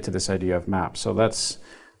questions related to this idea of maps. So let's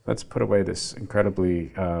put away this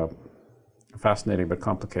incredibly fascinating but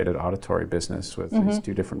complicated auditory business with these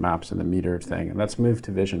two different maps and the meter thing, and let's move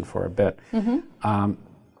to vision for a bit. And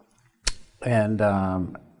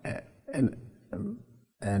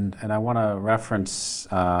I want to reference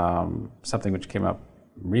something which came up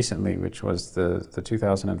recently, which was the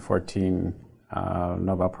 2014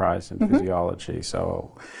 Nobel Prize in Physiology.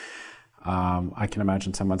 So I can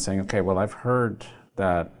imagine someone saying, okay, well, I've heard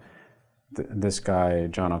that this guy,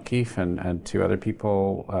 John O'Keefe, and two other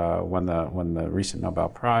people won the recent Nobel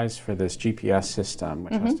Prize for this GPS system,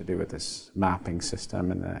 which has to do with this mapping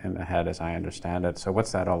system in the head, as I understand it. So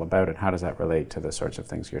what's that all about, and how does that relate to the sorts of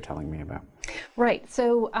things you're telling me about? Right.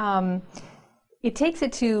 So it takes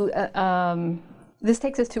it to this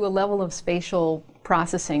takes us to a level of spatial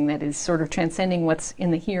processing that is sort of transcending what's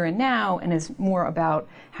in the here and now, and is more about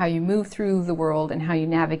how you move through the world and how you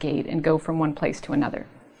navigate and go from one place to another.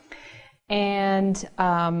 And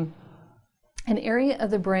an area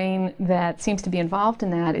of the brain that seems to be involved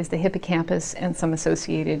in that is the hippocampus and some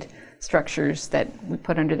associated structures that we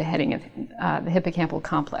put under the heading of the hippocampal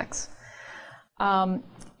complex.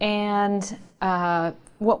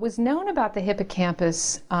 What was known about the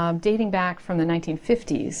hippocampus dating back from the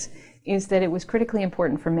 1950s is that it was critically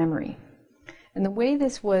important for memory. And the way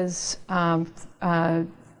this was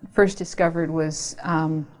first discovered was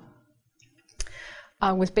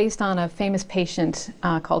based on a famous patient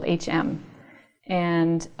called H.M.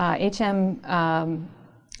 And H.M.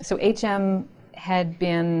 had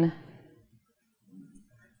been,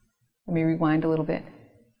 let me rewind a little bit.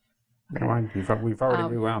 Rewind. We've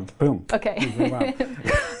already rewound. Boom. Okay.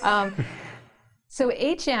 So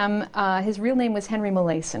H.M., his real name was Henry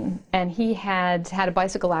Molaison, and he had a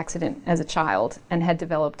bicycle accident as a child and had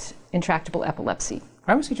developed intractable epilepsy.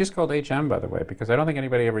 Why was he just called H.M., by the way? Because I don't think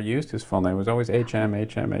anybody ever used his full name. It was always H.M.,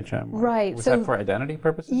 H.M., H.M. Right. Was that for identity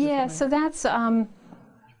purposes? Yeah, so that's,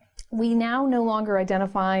 we now no longer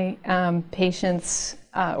identify patients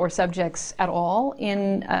or subjects at all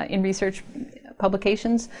in research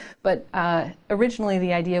publications, but originally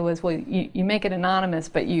the idea was, well, you make it anonymous,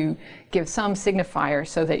 but you give some signifier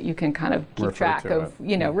so that you can kind of keep track of,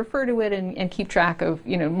 refer to it and keep track of,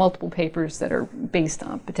 multiple papers that are based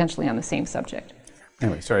on, potentially on the same subject.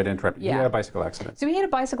 Anyway, sorry to interrupt. Yeah. He had a bicycle accident. So he had a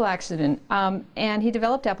bicycle accident, and he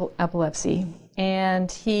developed epilepsy,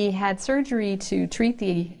 and he had surgery to treat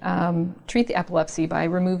the epilepsy by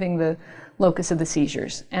removing the locus of the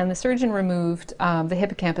seizures. And the surgeon removed the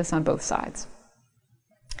hippocampus on both sides.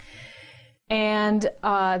 And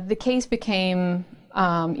the case became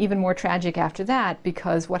even more tragic after that,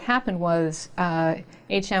 because what happened was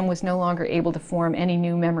H.M. was no longer able to form any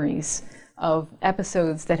new memories of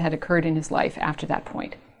episodes that had occurred in his life after that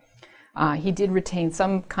point. He did retain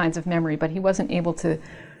some kinds of memory, but he wasn't able to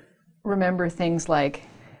remember things like,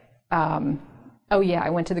 oh yeah, I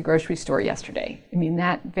went to the grocery store yesterday. I mean,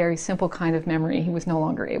 that very simple kind of memory he was no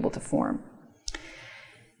longer able to form.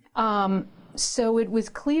 So it was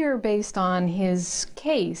clear based on his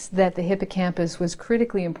case that the hippocampus was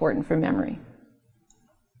critically important for memory.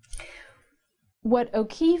 What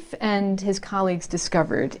O'Keefe and his colleagues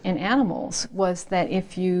discovered in animals was that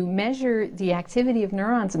if you measure the activity of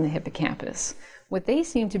neurons in the hippocampus, what they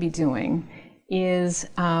seem to be doing is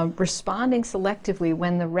responding selectively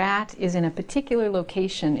when the rat is in a particular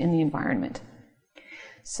location in the environment.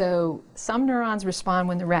 So some neurons respond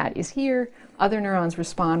when the rat is here, other neurons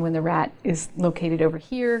respond when the rat is located over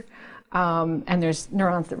here, and there's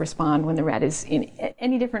neurons that respond when the rat is in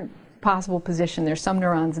any different possible position. There's some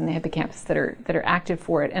neurons in the hippocampus that are active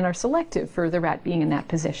for it and are selective for the rat being in that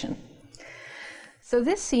position. So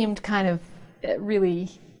this seemed kind of really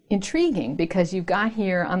intriguing, because you've got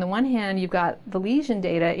here, on the one hand, you've got the lesion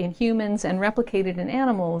data in humans and replicated in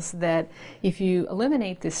animals that if you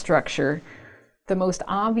eliminate this structure, the most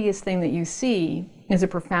obvious thing that you see is a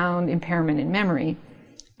profound impairment in memory.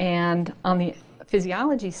 And on the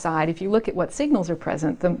physiology side, if you look at what signals are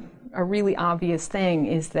present, a really obvious thing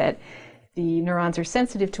is that the neurons are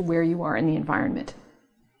sensitive to where you are in the environment.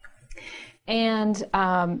 And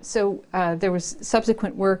so there was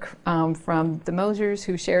subsequent work from the Mosers,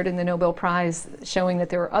 who shared in the Nobel Prize, showing that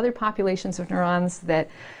there are other populations of neurons that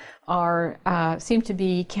are seem to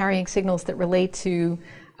be carrying signals that relate to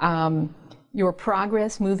your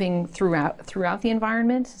progress moving throughout the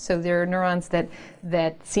environment. So there are neurons that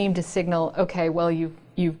seem to signal, okay, well,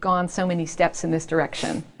 you've gone so many steps in this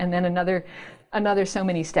direction, and then another so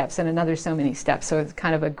many steps, and another so many steps. So it's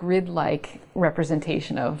kind of a grid-like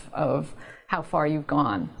representation of how far you've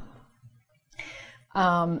gone.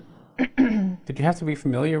 Did you have to be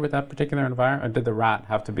familiar with that particular environment? Did the rat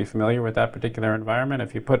have to be familiar with that particular environment?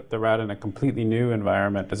 If you put the rat in a completely new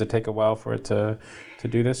environment, does it take a while for it to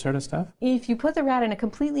do this sort of stuff? If you put the rat in a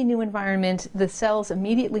completely new environment, the cells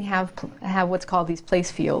immediately have what's called these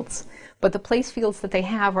place fields. But the place fields that they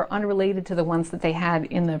have are unrelated to the ones that they had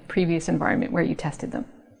in the previous environment where you tested them.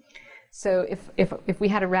 So if we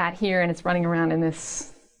had a rat here and it's running around in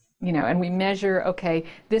this, and we measure, okay,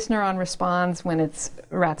 this neuron responds when it's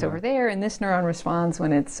rat's over there, and this neuron responds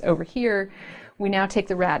when it's over here. We now take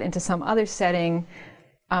the rat into some other setting.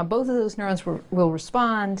 Both of those neurons will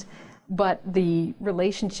respond, but the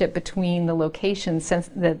relationship between the locations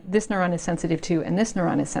that this neuron is sensitive to and this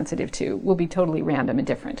neuron is sensitive to will be totally random and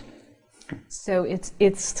different. So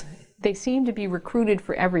they seem to be recruited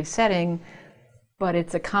for every setting, but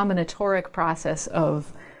it's a combinatoric process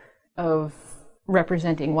of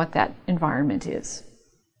representing what that environment is.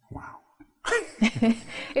 Wow.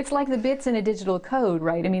 It's like the bits in a digital code,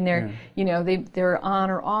 right? I mean, they're on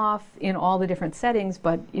or off in all the different settings,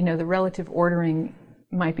 but the relative ordering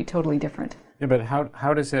might be totally different. Yeah, but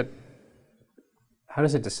how does it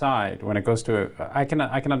decide when it goes to I can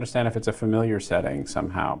understand if it's a familiar setting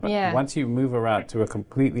somehow, but once you move a rat to a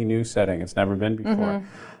completely new setting it's never been before,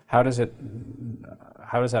 how does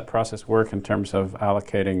that process work in terms of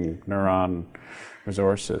allocating neuron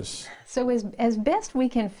resources? So as best we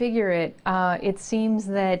can figure it, it seems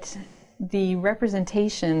that the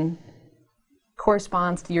representation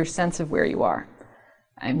corresponds to your sense of where you are.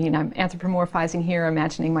 I mean, I'm anthropomorphizing here,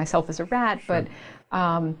 imagining myself as a rat, but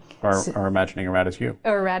or imagining a rat as you.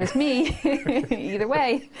 Or a rat as me, either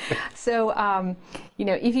way. So,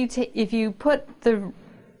 if you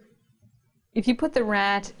put the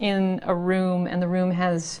rat in a room and the room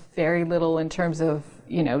has very little in terms of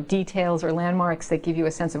details or landmarks that give you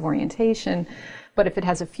a sense of orientation, but if it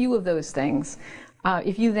has a few of those things,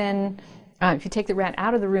 if you take the rat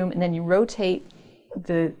out of the room and then you rotate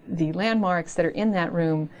the landmarks that are in that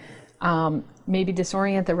room, maybe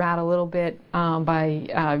disorient the rat a little bit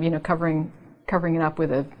by covering it up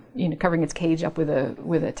with covering its cage up with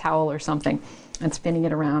a towel or something, and spinning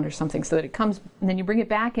it around or something, so that it comes, and then you bring it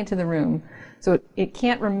back into the room, so it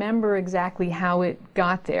can't remember exactly how it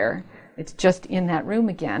got there. It's just in that room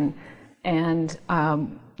again, and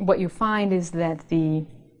what you find is that the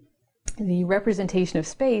representation of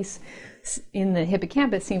space in the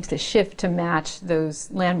hippocampus seems to shift to match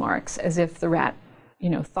those landmarks, as if the rat,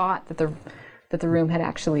 thought that the room had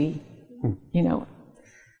actually,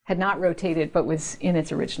 had not rotated, but was in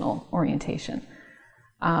its original orientation.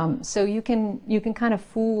 So you can kind of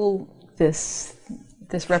fool this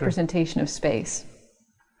representation of space.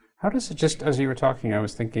 How does it, just as you were talking, I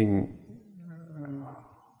was thinking,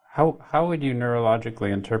 how would you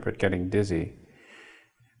neurologically interpret getting dizzy?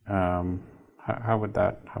 How would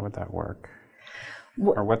that work?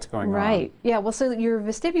 Or what's going on? Right. Yeah. Well, so your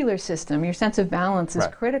vestibular system, your sense of balance, is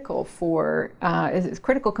critical is a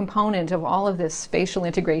critical component of all of this spatial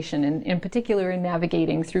integration, and in particular in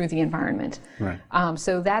navigating through the environment. Right.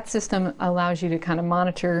 So that system allows you to kind of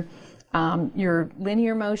monitor your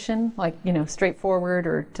linear motion, like straight forward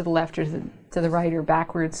or to the left or to the right or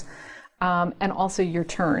backwards, and also your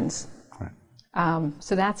turns. Right.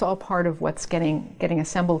 So that's all part of what's getting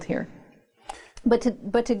assembled here. But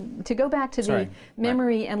to go back to the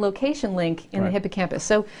memory and location link in the hippocampus.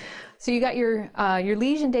 So you got your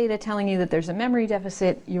lesion data telling you that there's a memory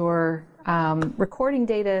deficit, your recording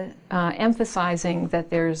data emphasizing that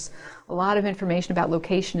there's a lot of information about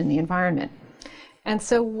location in the environment. And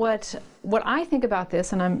so what I think about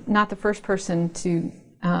this, and I'm not the first person to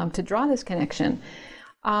draw this connection,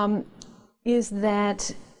 is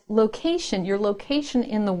that your location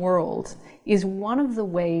in the world is one of the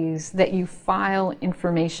ways that you file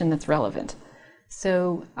information that's relevant.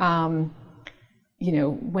 So,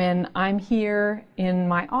 when I'm here in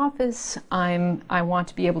my office, I want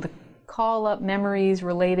to be able to call up memories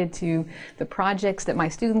related to the projects that my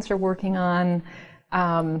students are working on.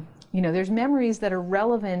 There's memories that are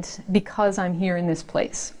relevant because I'm here in this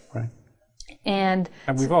place. Right. And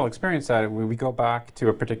we've all experienced that. When we go back to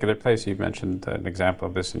a particular place, you've mentioned an example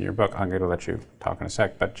of this in your book. I'm going to let you talk in a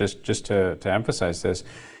sec, but just to emphasize this,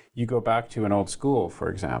 you go back to an old school, for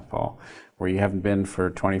example, where you haven't been for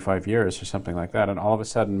 25 years or something like that, and all of a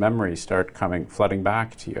sudden memories start flooding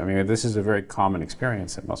back to you. I mean, this is a very common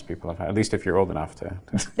experience that most people have had, at least if you're old enough to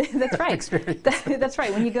That's right. That's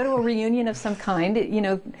right. When you go to a reunion of some kind,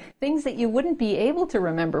 things that you wouldn't be able to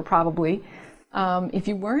remember probably if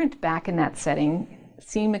you weren't back in that setting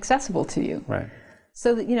seem accessible to you. Right.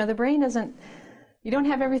 So that, the brain you don't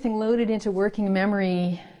have everything loaded into working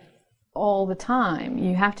memory all the time.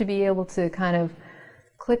 You have to be able to kind of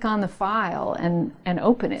click on the file and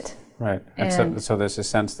open it. Right. And so there's a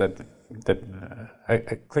sense that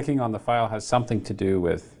clicking on the file has something to do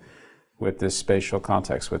with this spatial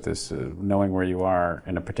context, with this knowing where you are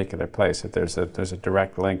in a particular place, that there's a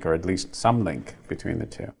direct link, or at least some link between the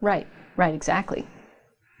two. Right, exactly.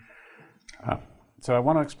 So I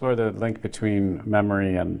want to explore the link between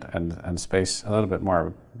memory and space a little bit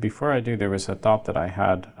more. Before I do, there was a thought that I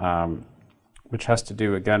had, which has to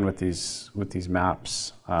do again with these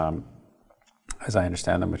maps, as I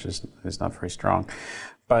understand them, which is not very strong.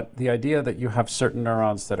 But the idea that you have certain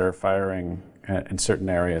neurons that are firing in certain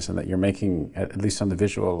areas, and that you're making, at least on the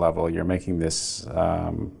visual level, you're making this.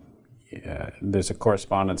 There's a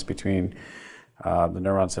correspondence between the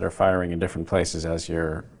neurons that are firing in different places as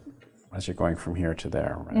you're going from here to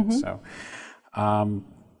there, right? Mm-hmm. So,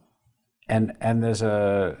 and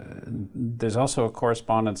there's also a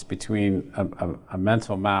correspondence between a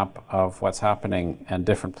mental map of what's happening in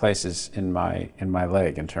different places in my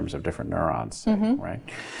leg in terms of different neurons, mm-hmm. right?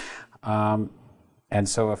 And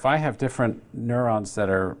so if I have different neurons that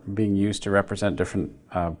are being used to represent different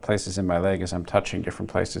places in my leg as I'm touching different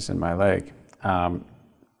places in my leg,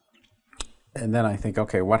 and then I think,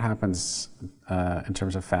 okay, what happens in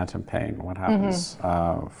terms of phantom pain? What happens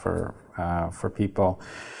mm-hmm. For people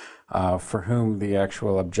for whom the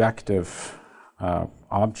actual objective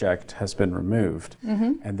object has been removed,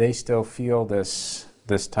 mm-hmm. and they still feel this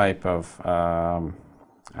type of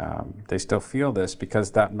they still feel this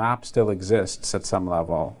because that map still exists at some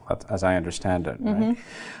level, as I understand it. Mm-hmm.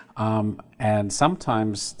 Right? And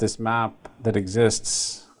sometimes this map that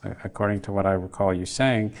exists, according to what I recall you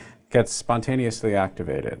saying, gets spontaneously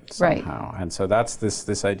activated somehow. Right. And so that's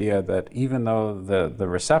this idea that even though the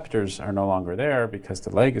receptors are no longer there because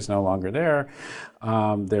the leg is no longer there,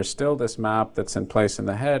 there's still this map that's in place in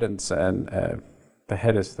the head, and the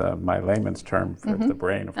head is my layman's term for mm-hmm. the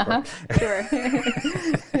brain, of course. Sure.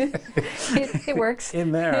 it works.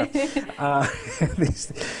 In there.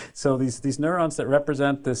 These neurons that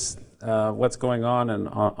represent this, what's going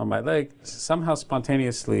on my leg, somehow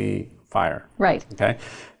spontaneously fire. Right. Okay.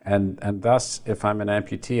 And thus, if I'm an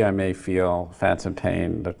amputee, I may feel phantom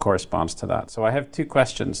pain that corresponds to that. So I have two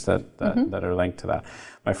questions that mm-hmm. that are linked to that.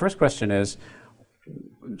 My first question is,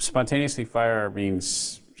 spontaneously fire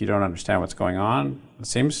means you don't understand what's going on, it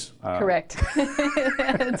seems? Correct.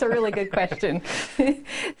 It's a really good question.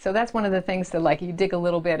 So that's one of the things that, you dig a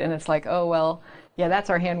little bit and it's like, oh, well, yeah, that's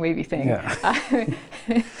our hand-wavy thing. Yeah.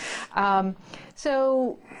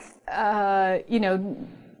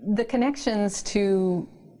 The connections to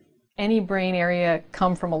any brain area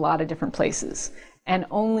come from a lot of different places, and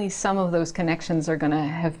only some of those connections are going to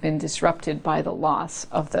have been disrupted by the loss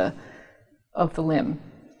of the limb.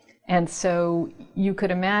 And so you could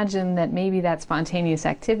imagine that maybe that spontaneous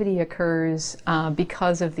activity occurs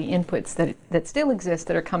because of the inputs that still exist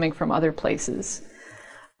that are coming from other places.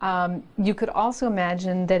 You could also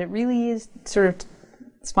imagine that it really is sort of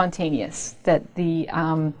spontaneous, that the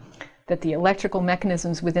electrical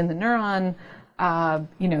mechanisms within the neuron,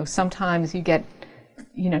 sometimes you get,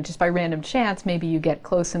 just by random chance, maybe you get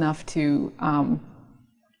close enough to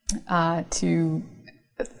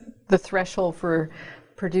the threshold for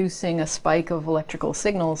producing a spike of electrical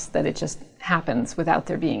signals that it just happens without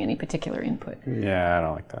there being any particular input. Yeah, I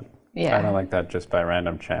don't like that. Yeah. I don't like that just by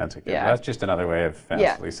random chance. Yeah. That's just another way of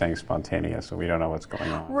fancily saying spontaneous, so we don't know what's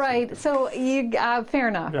going on. Right. So fair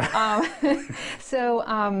enough. Yeah.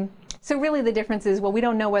 So really the difference is, well, we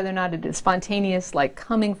don't know whether or not it is spontaneous, like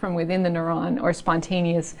coming from within the neuron, or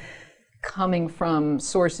spontaneous coming from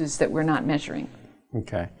sources that we're not measuring.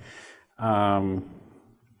 Okay.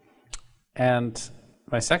 And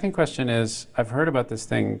my second question is, I've heard about this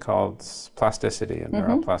thing called plasticity and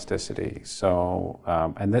mm-hmm. neuroplasticity. So,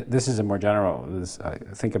 and this is a more general, I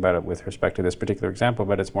think about it with respect to this particular example,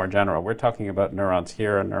 but it's more general. We're talking about neurons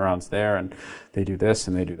here and neurons there, and they do this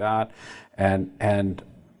and they do that. And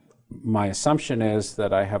my assumption is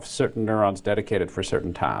that I have certain neurons dedicated for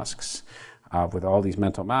certain tasks. with all these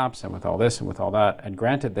mental maps and with all this and with all that. And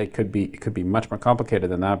granted, it could be much more complicated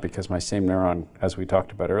than that, because my same neuron, as we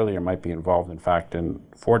talked about earlier, might be involved, in fact, in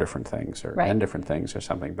 4 different things or 10 different things or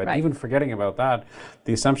something. But even forgetting about that,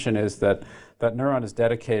 the assumption is that that neuron is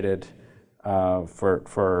dedicated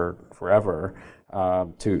for forever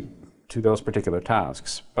to those particular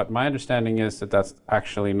tasks. But my understanding is that that's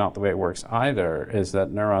actually not the way it works either, is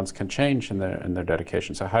that neurons can change in their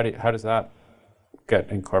dedication. So how does that get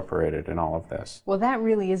incorporated in all of this? Well, that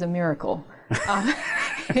really is a miracle. But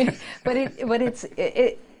it's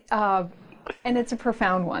and it's a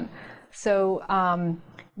profound one. So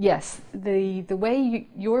yes, the way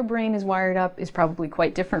your brain is wired up is probably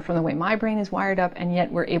quite different from the way my brain is wired up, and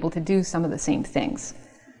yet we're able to do some of the same things.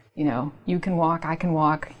 You know, you can walk, I can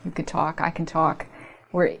walk, you can talk, I can talk.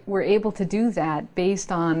 We're able to do that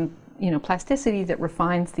based on, plasticity that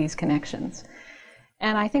refines these connections.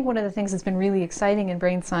 And I think one of the things that's been really exciting in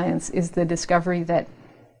brain science is the discovery that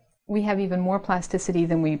we have even more plasticity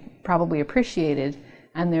than we probably appreciated.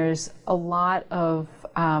 And there's a lot of,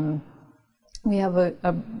 we have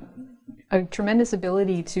a tremendous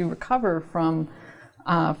ability to recover from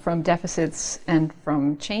deficits and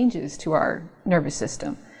from changes to our nervous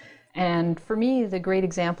system. And for me, the great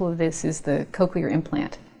example of this is the cochlear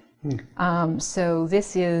implant. So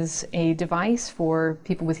this is a device for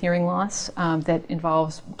people with hearing loss that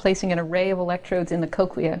involves placing an array of electrodes in the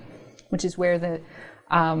cochlea, which is where the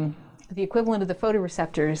equivalent of the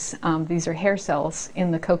photoreceptors, these are hair cells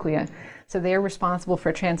in the cochlea. So they're responsible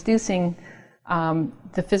for transducing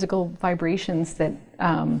the physical vibrations that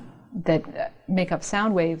make up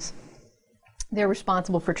sound waves. They're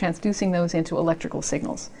responsible for transducing those into electrical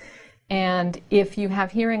signals. And if you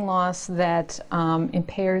have hearing loss that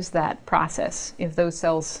impairs that process, if those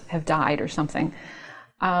cells have died or something,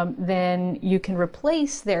 then you can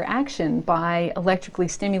replace their action by electrically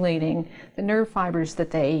stimulating the nerve fibers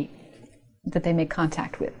that they make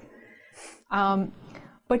contact with.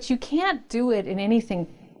 But you can't do it in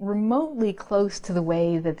anything remotely close to the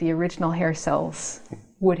way that the original hair cells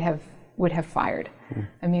would have fired.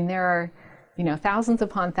 I mean, there are thousands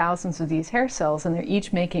upon thousands of these hair cells, and they're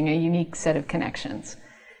each making a unique set of connections.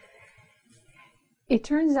 It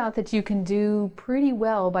turns out that you can do pretty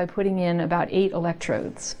well by putting in about 8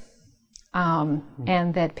 electrodes,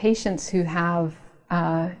 and that patients who have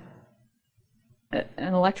an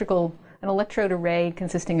electrode array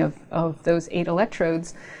consisting of those 8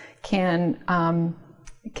 electrodes can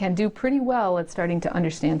do pretty well at starting to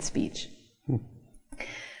understand speech.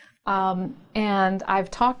 And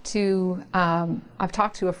I've talked to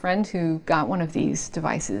a friend who got one of these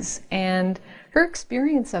devices, and her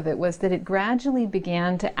experience of it was that it gradually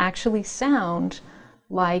began to actually sound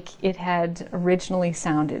like it had originally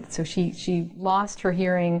sounded. So she lost her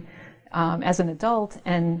hearing as an adult,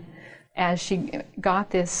 and as she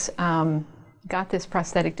got this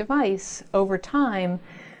prosthetic device, over time,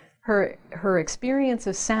 her experience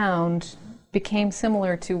of sound became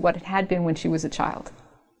similar to what it had been when she was a child.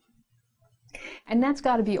 And that's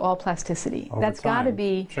got to be all plasticity. That's got to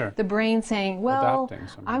be the brain saying, well,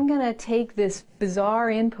 I'm going to take this bizarre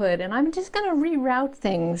input and I'm just going to reroute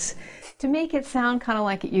things to make it sound kind of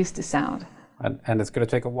like it used to sound. And it's going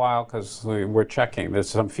to take a while because we're checking. There's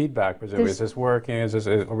some feedback. Is this working?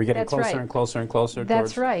 Are we getting closer and closer and closer?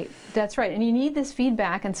 That's right. That's right. And you need this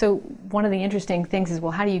feedback. And so one of the interesting things is,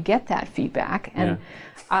 well, how do you get that feedback? And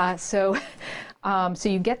so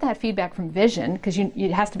you get that feedback from vision, because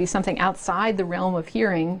it has to be something outside the realm of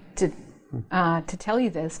hearing to tell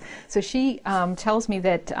you this. So she tells me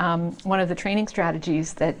that one of the training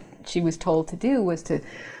strategies that she was told to do was to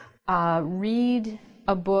read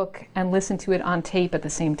a book and listen to it on tape at the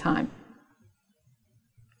same time.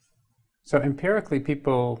 So empirically,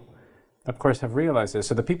 people, of course, have realized this.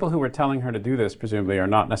 So the people who were telling her to do this, presumably, are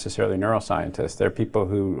not necessarily neuroscientists. They're people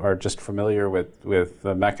who are just familiar with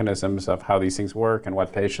the mechanisms of how these things work and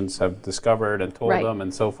what patients have discovered and told them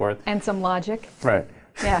and so forth. And some logic. Right.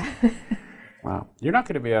 Yeah. Wow. You're not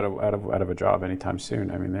going to be out of a job anytime soon.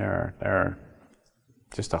 I mean, there are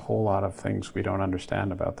just a whole lot of things we don't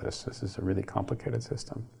understand about this. This is a really complicated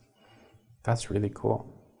system. That's really cool.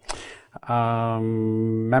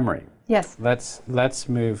 Memory. Yes. Let's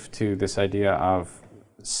move to this idea of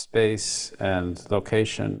space and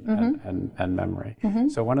location and memory. Mm-hmm.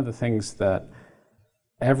 So one of the things that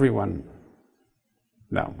I'll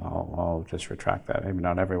just retract that, maybe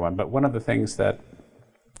not everyone, but one of the things that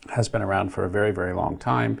has been around for a very, very long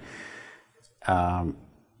time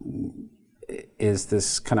is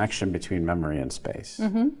this connection between memory and space.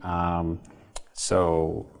 Mm-hmm.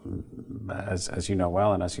 So, as you know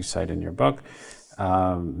well, and as you cite in your book,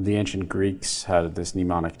 the ancient Greeks had this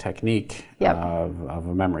mnemonic technique of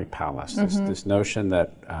a memory palace. This notion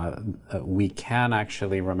that we can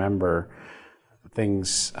actually remember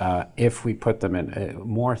things if we put them in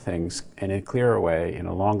more things in a clearer way, in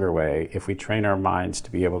a longer way, if we train our minds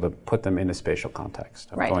to be able to put them in a spatial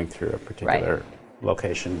context of going through a particular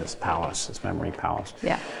location, this palace, this memory palace.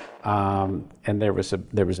 Yeah. And there was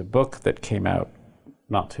a book that came out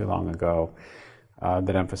not too long ago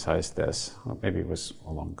that emphasized this. Well, maybe it was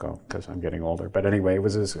a long ago because I'm getting older. But anyway, it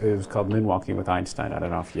was called Moonwalking with Einstein. I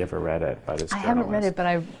don't know if you ever read it by this journalist. I haven't read it,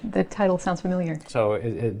 but the title sounds familiar. So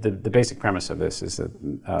the basic premise of this is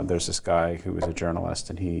that there's this guy who is a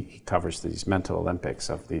journalist, and he covers these mental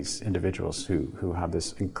Olympics of these individuals who have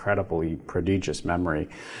this incredibly prodigious memory.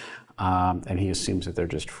 And he assumes that they're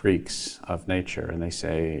just freaks of nature, and they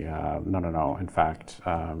say, no. In fact,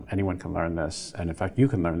 anyone can learn this, and in fact, you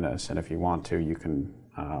can learn this, and if you want to,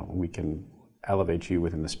 we can elevate you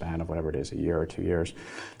within the span of whatever it is, a year or 2 years,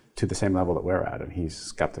 to the same level that we're at. And he's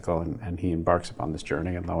skeptical, and he embarks upon this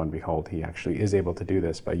journey, and lo and behold, he actually is able to do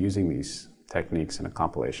this by using these techniques and a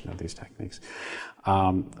compilation of these techniques.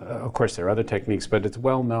 Of course, there are other techniques, but it's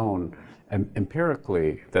well known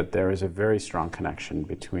empirically that there is a very strong connection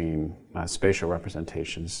between spatial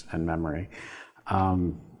representations and memory.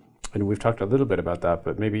 And we've talked a little bit about that,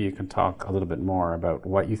 but maybe you can talk a little bit more about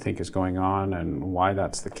what you think is going on and why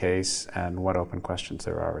that's the case and what open questions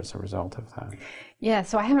there are as a result of that. Yeah,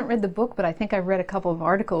 so I haven't read the book, but I think I've read a couple of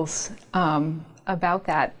articles about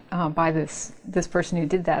that by this person who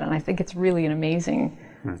did that, and I think it's really an amazing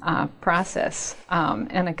process.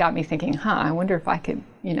 And it got me thinking, I wonder if I could,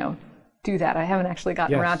 do that. I haven't actually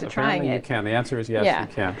gotten around to trying it. You can. The answer is yes,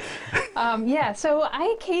 you can. So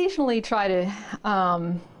I occasionally try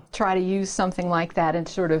to use something like that, and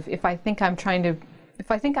sort of if I think I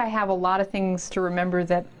have a lot of things to remember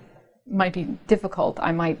that might be difficult,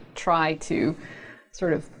 I might try to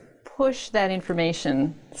sort of push that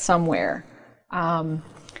information somewhere. I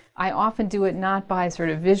often do it not by sort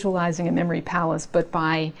of visualizing a memory palace, but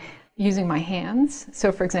by using my hands.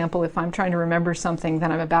 So for example, if I'm trying to remember something that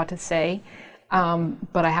I'm about to say,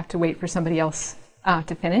 but I have to wait for somebody else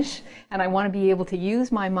to finish, and I want to be able to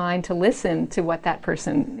use my mind to listen to what that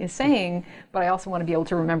person is saying, but I also want to be able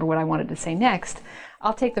to remember what I wanted to say next,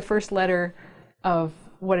 I'll take the first letter of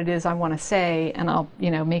what it is I want to say, and I'll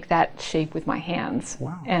make that shape with my hands.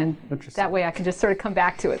 Wow. And that way I can just sort of come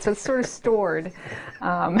back to it. So it's sort of stored,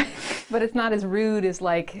 but it's not as rude as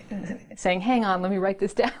like saying, hang on, let me write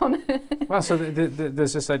this down. Well, so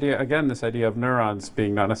there's this idea of neurons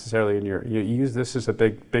being not necessarily in you use this as a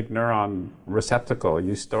big neuron receptacle.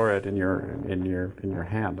 You store it in your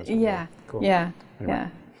hand. Yeah. Cool. Yeah. Anyway.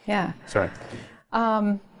 Yeah. Sorry.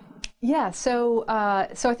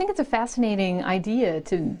 So I think it's a fascinating idea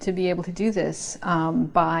to be able to do this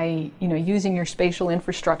by using your spatial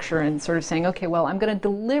infrastructure and sort of saying, okay, well, I'm going to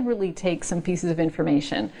deliberately take some pieces of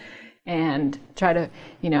information and try to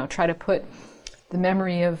put the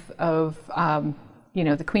memory of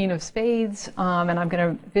the Queen of Spades, and I'm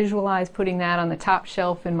going to visualize putting that on the top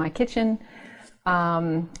shelf in my kitchen.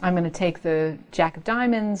 I'm going to take the Jack of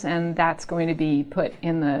Diamonds, and that's going to be put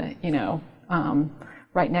in the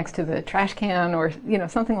right next to the trash can, or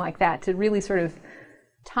something like that, to really sort of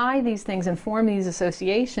tie these things and form these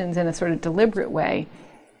associations in a sort of deliberate way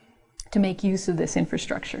to make use of this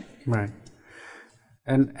infrastructure. Right.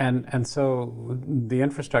 And so the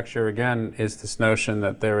infrastructure again is this notion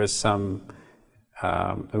that there is some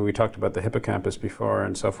we talked about the hippocampus before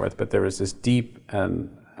and so forth, but there is this deep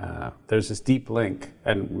there's this deep link,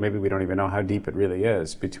 and maybe we don't even know how deep it really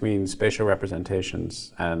is, between spatial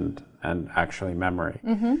representations and actually memory.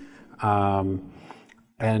 Mm-hmm.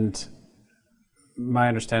 And my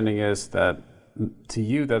understanding is that to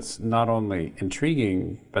you that's not only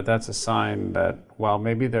intriguing, but that's a sign that, well,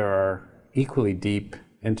 maybe there are equally deep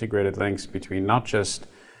integrated links between not just,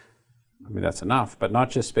 that's enough, but not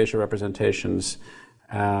just spatial representations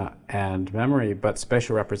and memory, but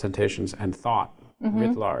spatial representations and thought. Mm-hmm.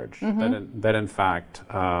 Writ large, mm-hmm. that in fact,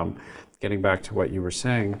 getting back to what you were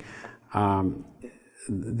saying,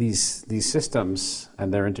 these systems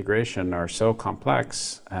and their integration are so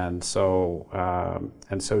complex and so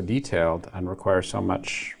detailed and require so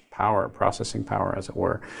much power, processing power, as it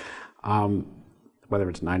were, whether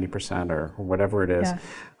it's 90% or whatever it is.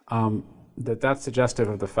 Yeah. That's suggestive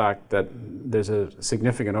of the fact that there's a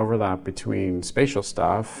significant overlap between spatial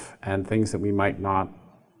stuff and things that we might not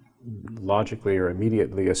logically or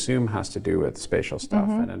immediately assume has to do with spatial stuff.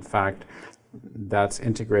 Mm-hmm. And in fact, that's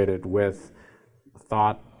integrated with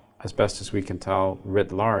thought as best as we can tell,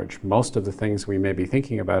 writ large, most of the things we may be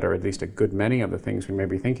thinking about, or at least a good many of the things we may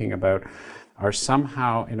be thinking about, are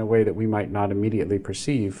somehow, in a way that we might not immediately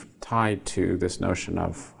perceive, tied to this notion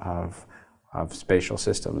of spatial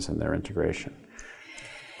systems and their integration.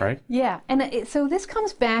 Right? Yeah, and so this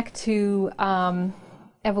comes back to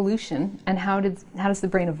evolution and how does the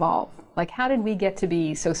brain evolve? Like, how did we get to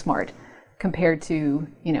be so smart compared to,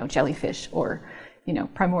 jellyfish or,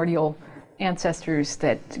 primordial ancestors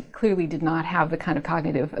that clearly did not have the kind of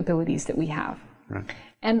cognitive abilities that we have? Right.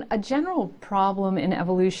 And a general problem in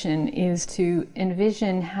evolution is to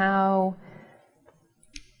envision how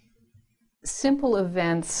simple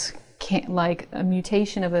events like a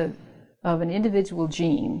mutation of an individual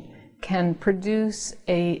gene can produce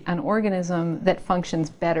an organism that functions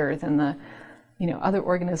better than the other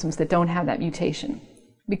organisms that don't have that mutation.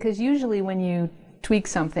 Because usually when you tweak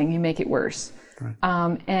something, you make it worse. Right.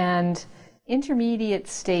 And intermediate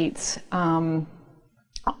states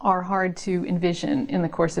are hard to envision in the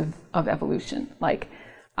course of evolution. Like,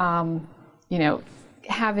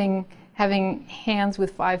 having hands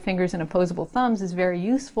with 5 fingers and opposable thumbs is very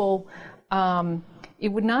useful. It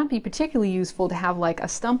would not be particularly useful to have like a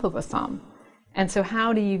stump of a thumb. And so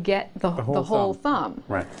how do you get the whole thumb?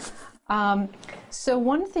 Right. So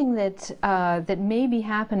one thing that may be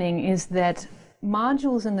happening is that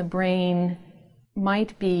modules in the brain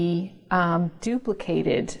might be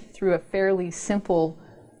duplicated through a fairly simple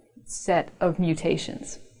set of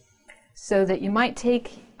mutations. So that you might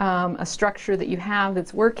take a structure that you have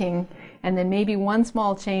that's working, and then maybe one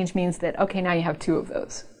small change means that, okay, now you have 2 of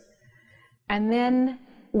those. And then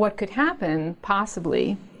what could happen,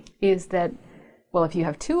 possibly, is that, well, if you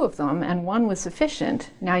have 2 of them and one was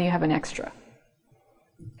sufficient, now you have an extra.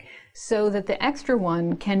 So that the extra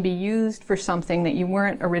one can be used for something that you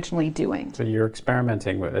weren't originally doing. So you're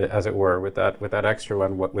experimenting with, as it were, with that extra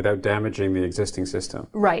one without damaging the existing system.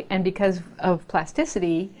 Right, and because of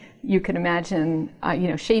plasticity, you can imagine,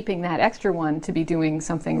 shaping that extra one to be doing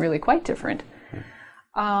something really quite different.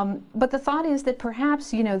 But the thought is that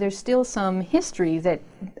perhaps, there's still some history that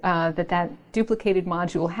duplicated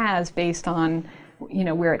module has based on,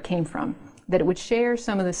 where it came from. That it would share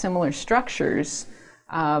some of the similar structures.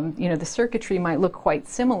 The circuitry might look quite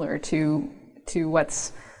similar to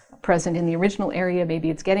what's present in the original area. Maybe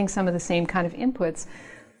it's getting some of the same kind of inputs,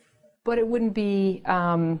 but it wouldn't be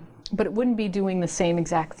doing the same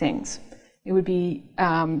exact things. It would be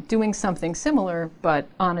doing something similar, but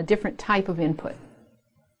on a different type of input.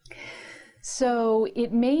 So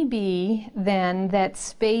it may be then that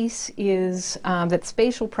that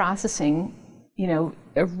spatial processing,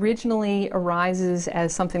 originally arises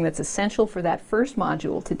as something that's essential for that first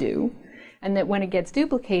module to do, and that when it gets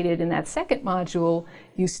duplicated in that second module,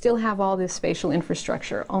 you still have all this spatial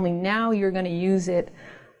infrastructure, only now you're going to use it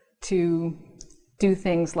to do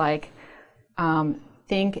things like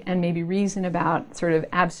think and maybe reason about sort of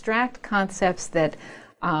abstract concepts that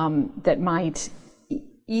might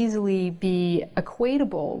easily be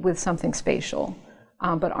equatable with something spatial,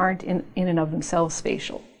 but aren't in and of themselves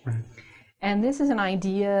spatial. Right. And this is an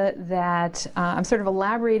idea that I'm sort of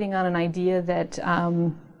elaborating on an idea that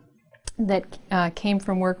came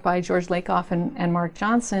from work by George Lakoff and Mark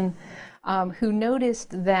Johnson, who noticed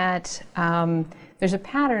that there's a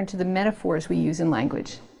pattern to the metaphors we use in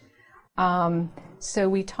language. So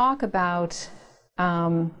we talk about,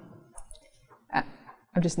 I'm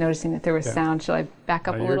just noticing that there was sound. Shall I back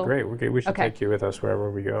up a little? You're great. We should take you with us wherever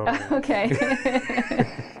we go. Okay.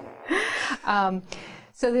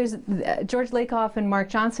 So there's George Lakoff and Mark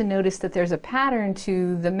Johnson noticed that there's a pattern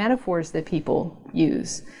to the metaphors that people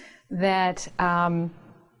use. That,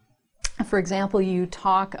 for example, you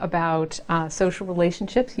talk about social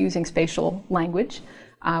relationships using spatial language.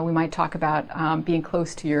 We might talk about being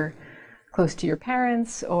close to your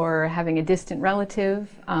parents or having a distant relative.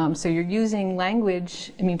 So you're using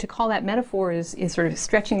language. I mean, to call that metaphor is sort of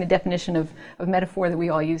stretching the definition of metaphor that we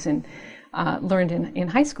all use and learned in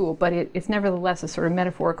high school, but it's nevertheless a sort of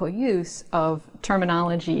metaphorical use of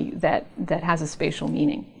terminology that has a spatial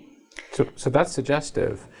meaning. So that's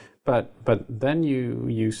suggestive, but then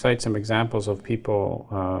you cite some examples of people,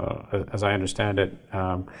 as I understand it,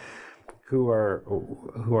 who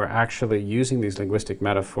are actually using these linguistic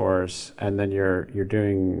metaphors, and then you're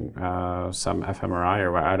doing some fMRI,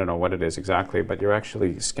 or I don't know what it is exactly, but you're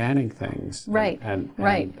actually scanning things, right?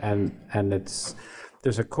 And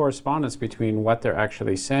there's a correspondence between what they're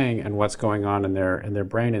actually saying and what's going on in their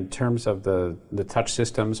brain in terms of the touch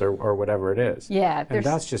systems or whatever it is. Yeah, and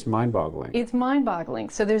that's just mind-boggling. It's mind-boggling.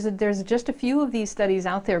 So there's just a few of these studies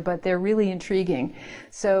out there, but they're really intriguing.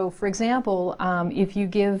 So, for example, if you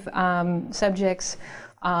give subjects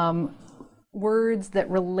Words that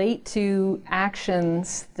relate to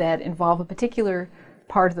actions that involve a particular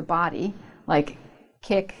part of the body, like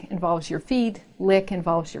kick involves your feet, lick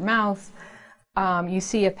involves your mouth. You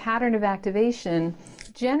see a pattern of activation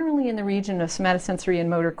generally in the region of somatosensory and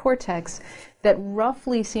motor cortex that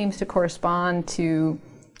roughly seems to correspond to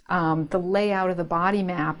the layout of the body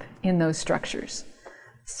map in those structures.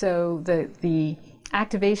 So the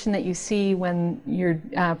activation that you see when you're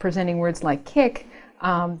presenting words like kick,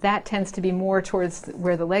 that tends to be more towards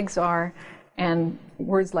where the legs are, and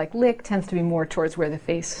words like lick tends to be more towards where the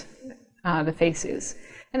face is.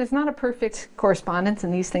 And it's not a perfect correspondence,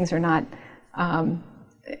 and these things are not,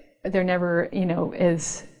 they're never,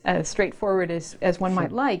 as straightforward as one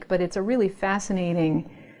might like, but it's a really fascinating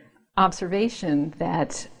observation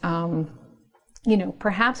that,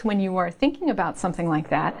 perhaps when you are thinking about something like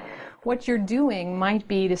that, what you're doing might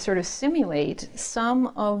be to sort of simulate some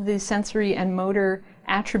of the sensory and motor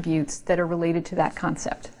attributes that are related to that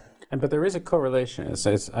concept. But there is a correlation.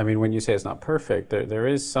 When you say it's not perfect, there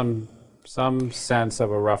is some sense of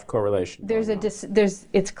a rough correlation.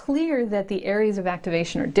 It's clear that the areas of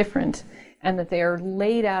activation are different, and that they are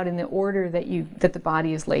laid out in the order that the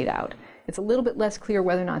body is laid out. It's a little bit less clear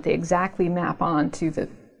whether or not they exactly map on to the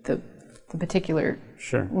particular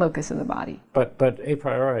locus of the body. But a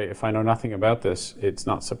priori, if I know nothing about this, it's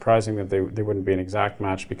not surprising that they wouldn't be an exact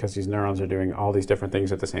match, because these neurons are doing all these different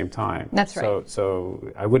things at the same time. That's right.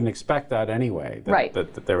 So I wouldn't expect that anyway,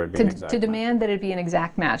 that there would be an exact match. To demand that it be an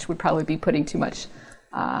exact match would probably be putting too much,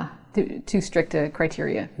 too strict a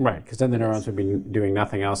criteria. Right, because then the neurons would be doing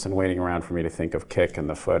nothing else and waiting around for me to think of kick and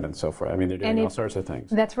the foot and so forth. They're doing all sorts of things.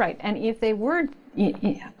 That's right. And if they were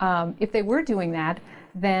doing that,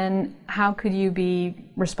 then how could you be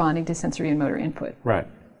responding to sensory and motor input? Right.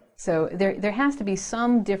 So there has to be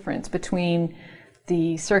some difference between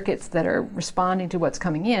the circuits that are responding to what's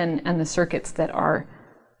coming in and the circuits that are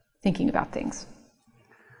thinking about things.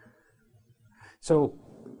 So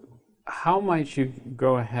how might you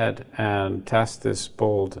go ahead and test this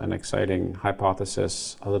bold and exciting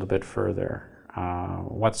hypothesis a little bit further?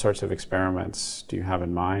 What sorts of experiments do you have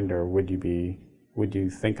in mind, or would you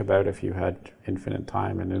think about if you had infinite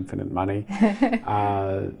time and infinite money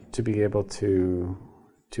to be able to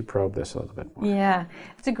probe this a little bit more? Yeah,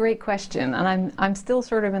 it's a great question, and I'm still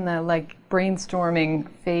sort of in the brainstorming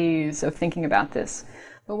phase of thinking about this.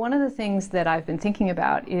 But one of the things that I've been thinking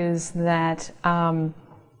about is that one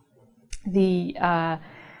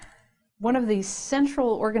of the central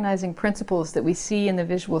organizing principles that we see in the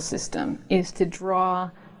visual system is to draw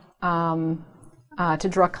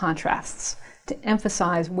contrasts, to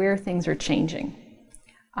emphasize where things are changing.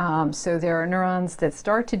 So there are neurons that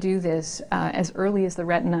start to do this as early as the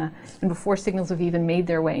retina and before signals have even made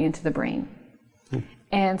their way into the brain.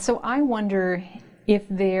 And so I wonder if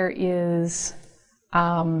there is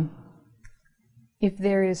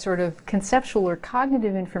sort of conceptual or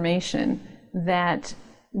cognitive information that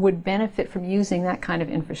would benefit from using that kind of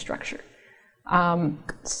infrastructure.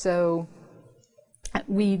 So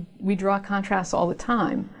we draw contrasts all the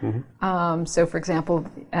time. Mm-hmm. So, for example,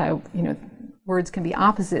 words can be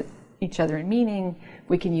opposite each other in meaning.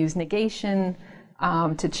 We can use negation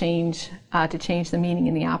to change the meaning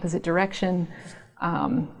in the opposite direction.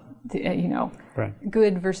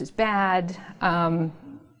 Good versus bad.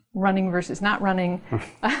 Running versus not running.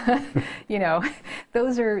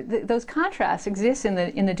 Those contrasts exist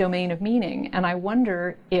in the domain of meaning, and I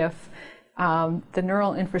wonder if the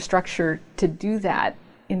neural infrastructure to do that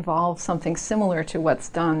involves something similar to what's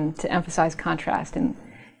done to emphasize contrast in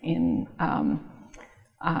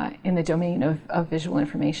the domain of visual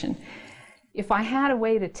information. If I had a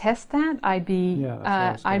way to test that, I'd be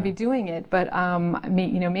doing it. But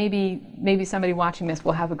maybe somebody watching this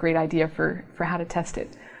will have a great idea for how to test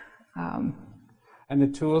it. And the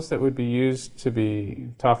tools that would be used to be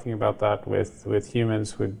talking about that with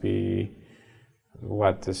humans would be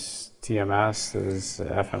what, this TMS, this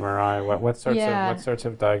fMRI, what sorts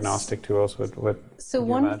of diagnostic tools would you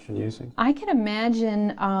imagine using? I can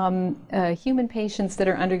imagine human patients that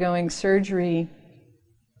are undergoing surgery,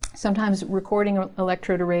 sometimes recording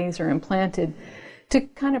electrode arrays are implanted to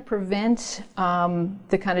kind of prevent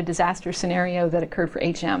the kind of disaster scenario that occurred for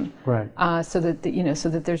HM. Right. So that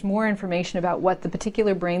there's more information about what the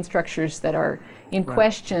particular brain structures that are in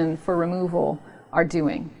question for removal are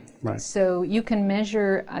doing. Right. So you can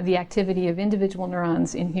measure the activity of individual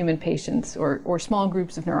neurons in human patients or small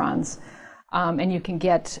groups of neurons, and you can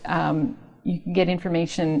get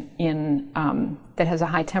information in that has a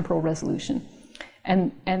high temporal resolution.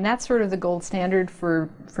 And that's sort of the gold standard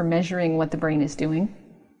for measuring what the brain is doing.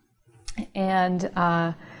 And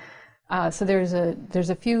So there's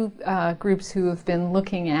a few groups who have been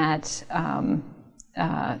looking at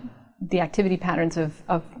the activity patterns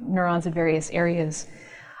of neurons in various areas,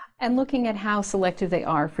 and looking at how selective they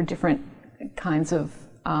are for different kinds of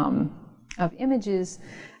images.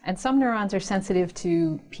 And some neurons are sensitive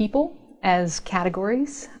to people as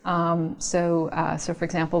categories. So for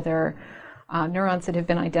example, there are neurons that have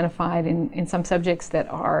been identified in some subjects that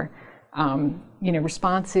are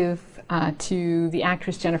responsive to the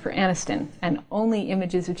actress Jennifer Aniston, and only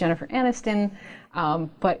images of Jennifer Aniston,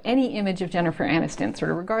 but any image of Jennifer Aniston,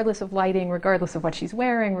 sort of regardless of lighting, regardless of what she's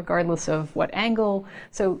wearing, regardless of what angle.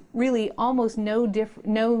 So really almost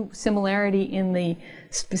no similarity in the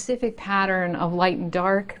specific pattern of light and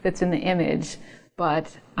dark that's in the image,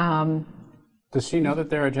 but does she know that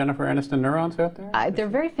there are Jennifer Aniston neurons out there? They're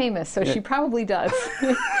very famous, so she probably does.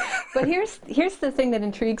 But here's the thing that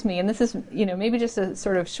intrigues me, and this is maybe just a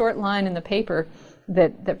sort of short line in the paper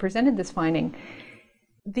that presented this finding.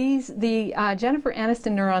 The Jennifer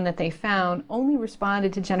Aniston neuron that they found only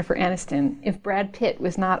responded to Jennifer Aniston if Brad Pitt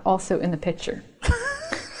was not also in the picture.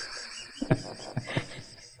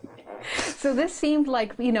 So this seemed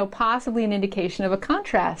like possibly an indication of a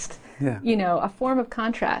contrast. Yeah. A form of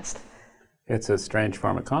contrast. It's a strange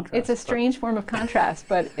form of contrast. It's a strange form of contrast,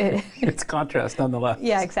 but it's contrast nonetheless.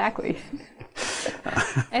 Yeah, exactly.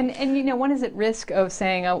 And one is at risk of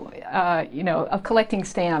saying, of collecting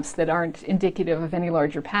stamps that aren't indicative of any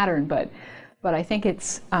larger pattern. But I think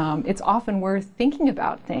it's often worth thinking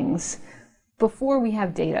about things before we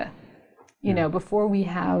have data. Before we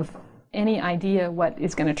have any idea what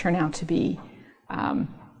is going to turn out to be.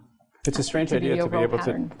 It's a strange idea to be able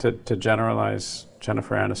to generalize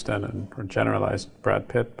Jennifer Aniston or generalize Brad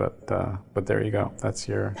Pitt, but there you go. That's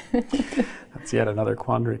yet another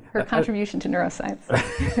quandary. Her contribution to neuroscience.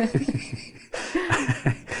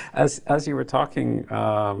 As you were talking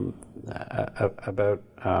about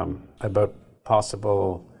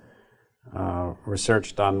possible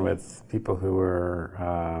research done with people who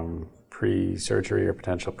were pre-surgery or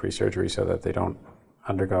potential pre-surgery, so that they don't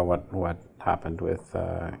undergo what happened with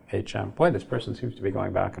HM. Boy, this person seems to be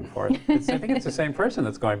going back and forth. I think it's the same person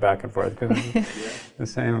that's going back and forth. The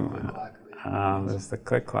same. There's the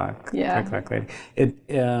click-clack. Yeah. Click-clack lady.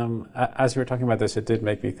 As we were talking about this, it did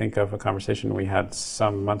make me think of a conversation we had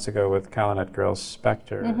some months ago with Calinette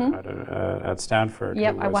Grills-Spector at Stanford.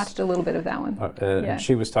 Yep, I watched a little bit of that one. And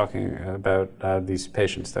she was talking about these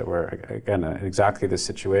patients that were, again, exactly the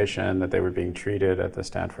situation, that they were being treated at the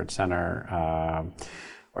Stanford Center,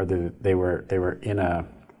 or they were in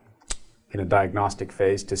a diagnostic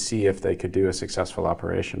phase to see if they could do a successful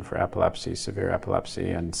operation for epilepsy, severe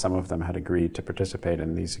epilepsy, and some of them had agreed to participate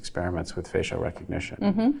in these experiments with facial recognition.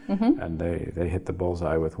 And they hit the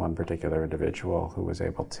bullseye with one particular individual who was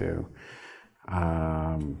able to,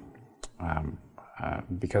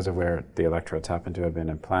 because of where the electrodes happened to have been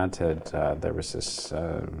implanted, there was this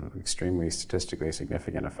extremely statistically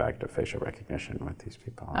significant effect of facial recognition with these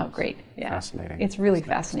people. Oh, great. Yeah. Fascinating. It's really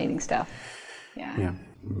fascinating stuff. Yeah.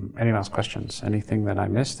 Any last questions? Anything that I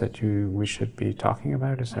missed that we should be talking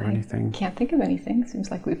about? Is there anything? I can't think of anything.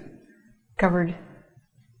 Seems like we've covered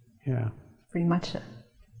pretty much it.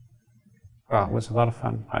 Well, it was a lot of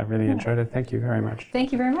fun. I really enjoyed it. Thank you very much.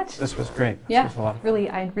 Thank you very much. This was great. Yeah, this was a lot of fun.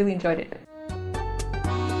 I really enjoyed it.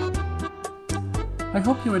 I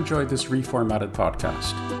hope you enjoyed this reformatted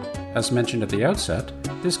podcast. As mentioned at the outset,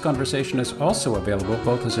 this conversation is also available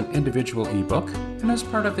both as an individual ebook and as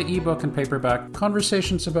part of the ebook and paperback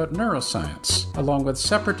Conversations About Neuroscience, along with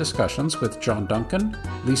separate discussions with John Duncan,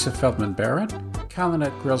 Lisa Feldman-Barrett,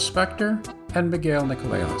 Calinette Grills-Spector, and Miguel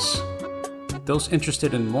Nicolelis. Those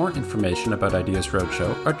interested in more information about Ideas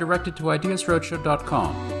Roadshow are directed to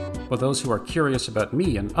ideasroadshow.com, while those who are curious about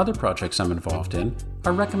me and other projects I'm involved in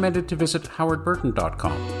are recommended to visit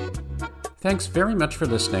howardburton.com. Thanks very much for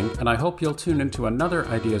listening, and I hope you'll tune into another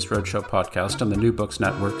Ideas Roadshow podcast on the New Books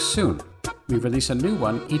Network soon. We release a new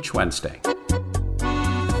one each Wednesday.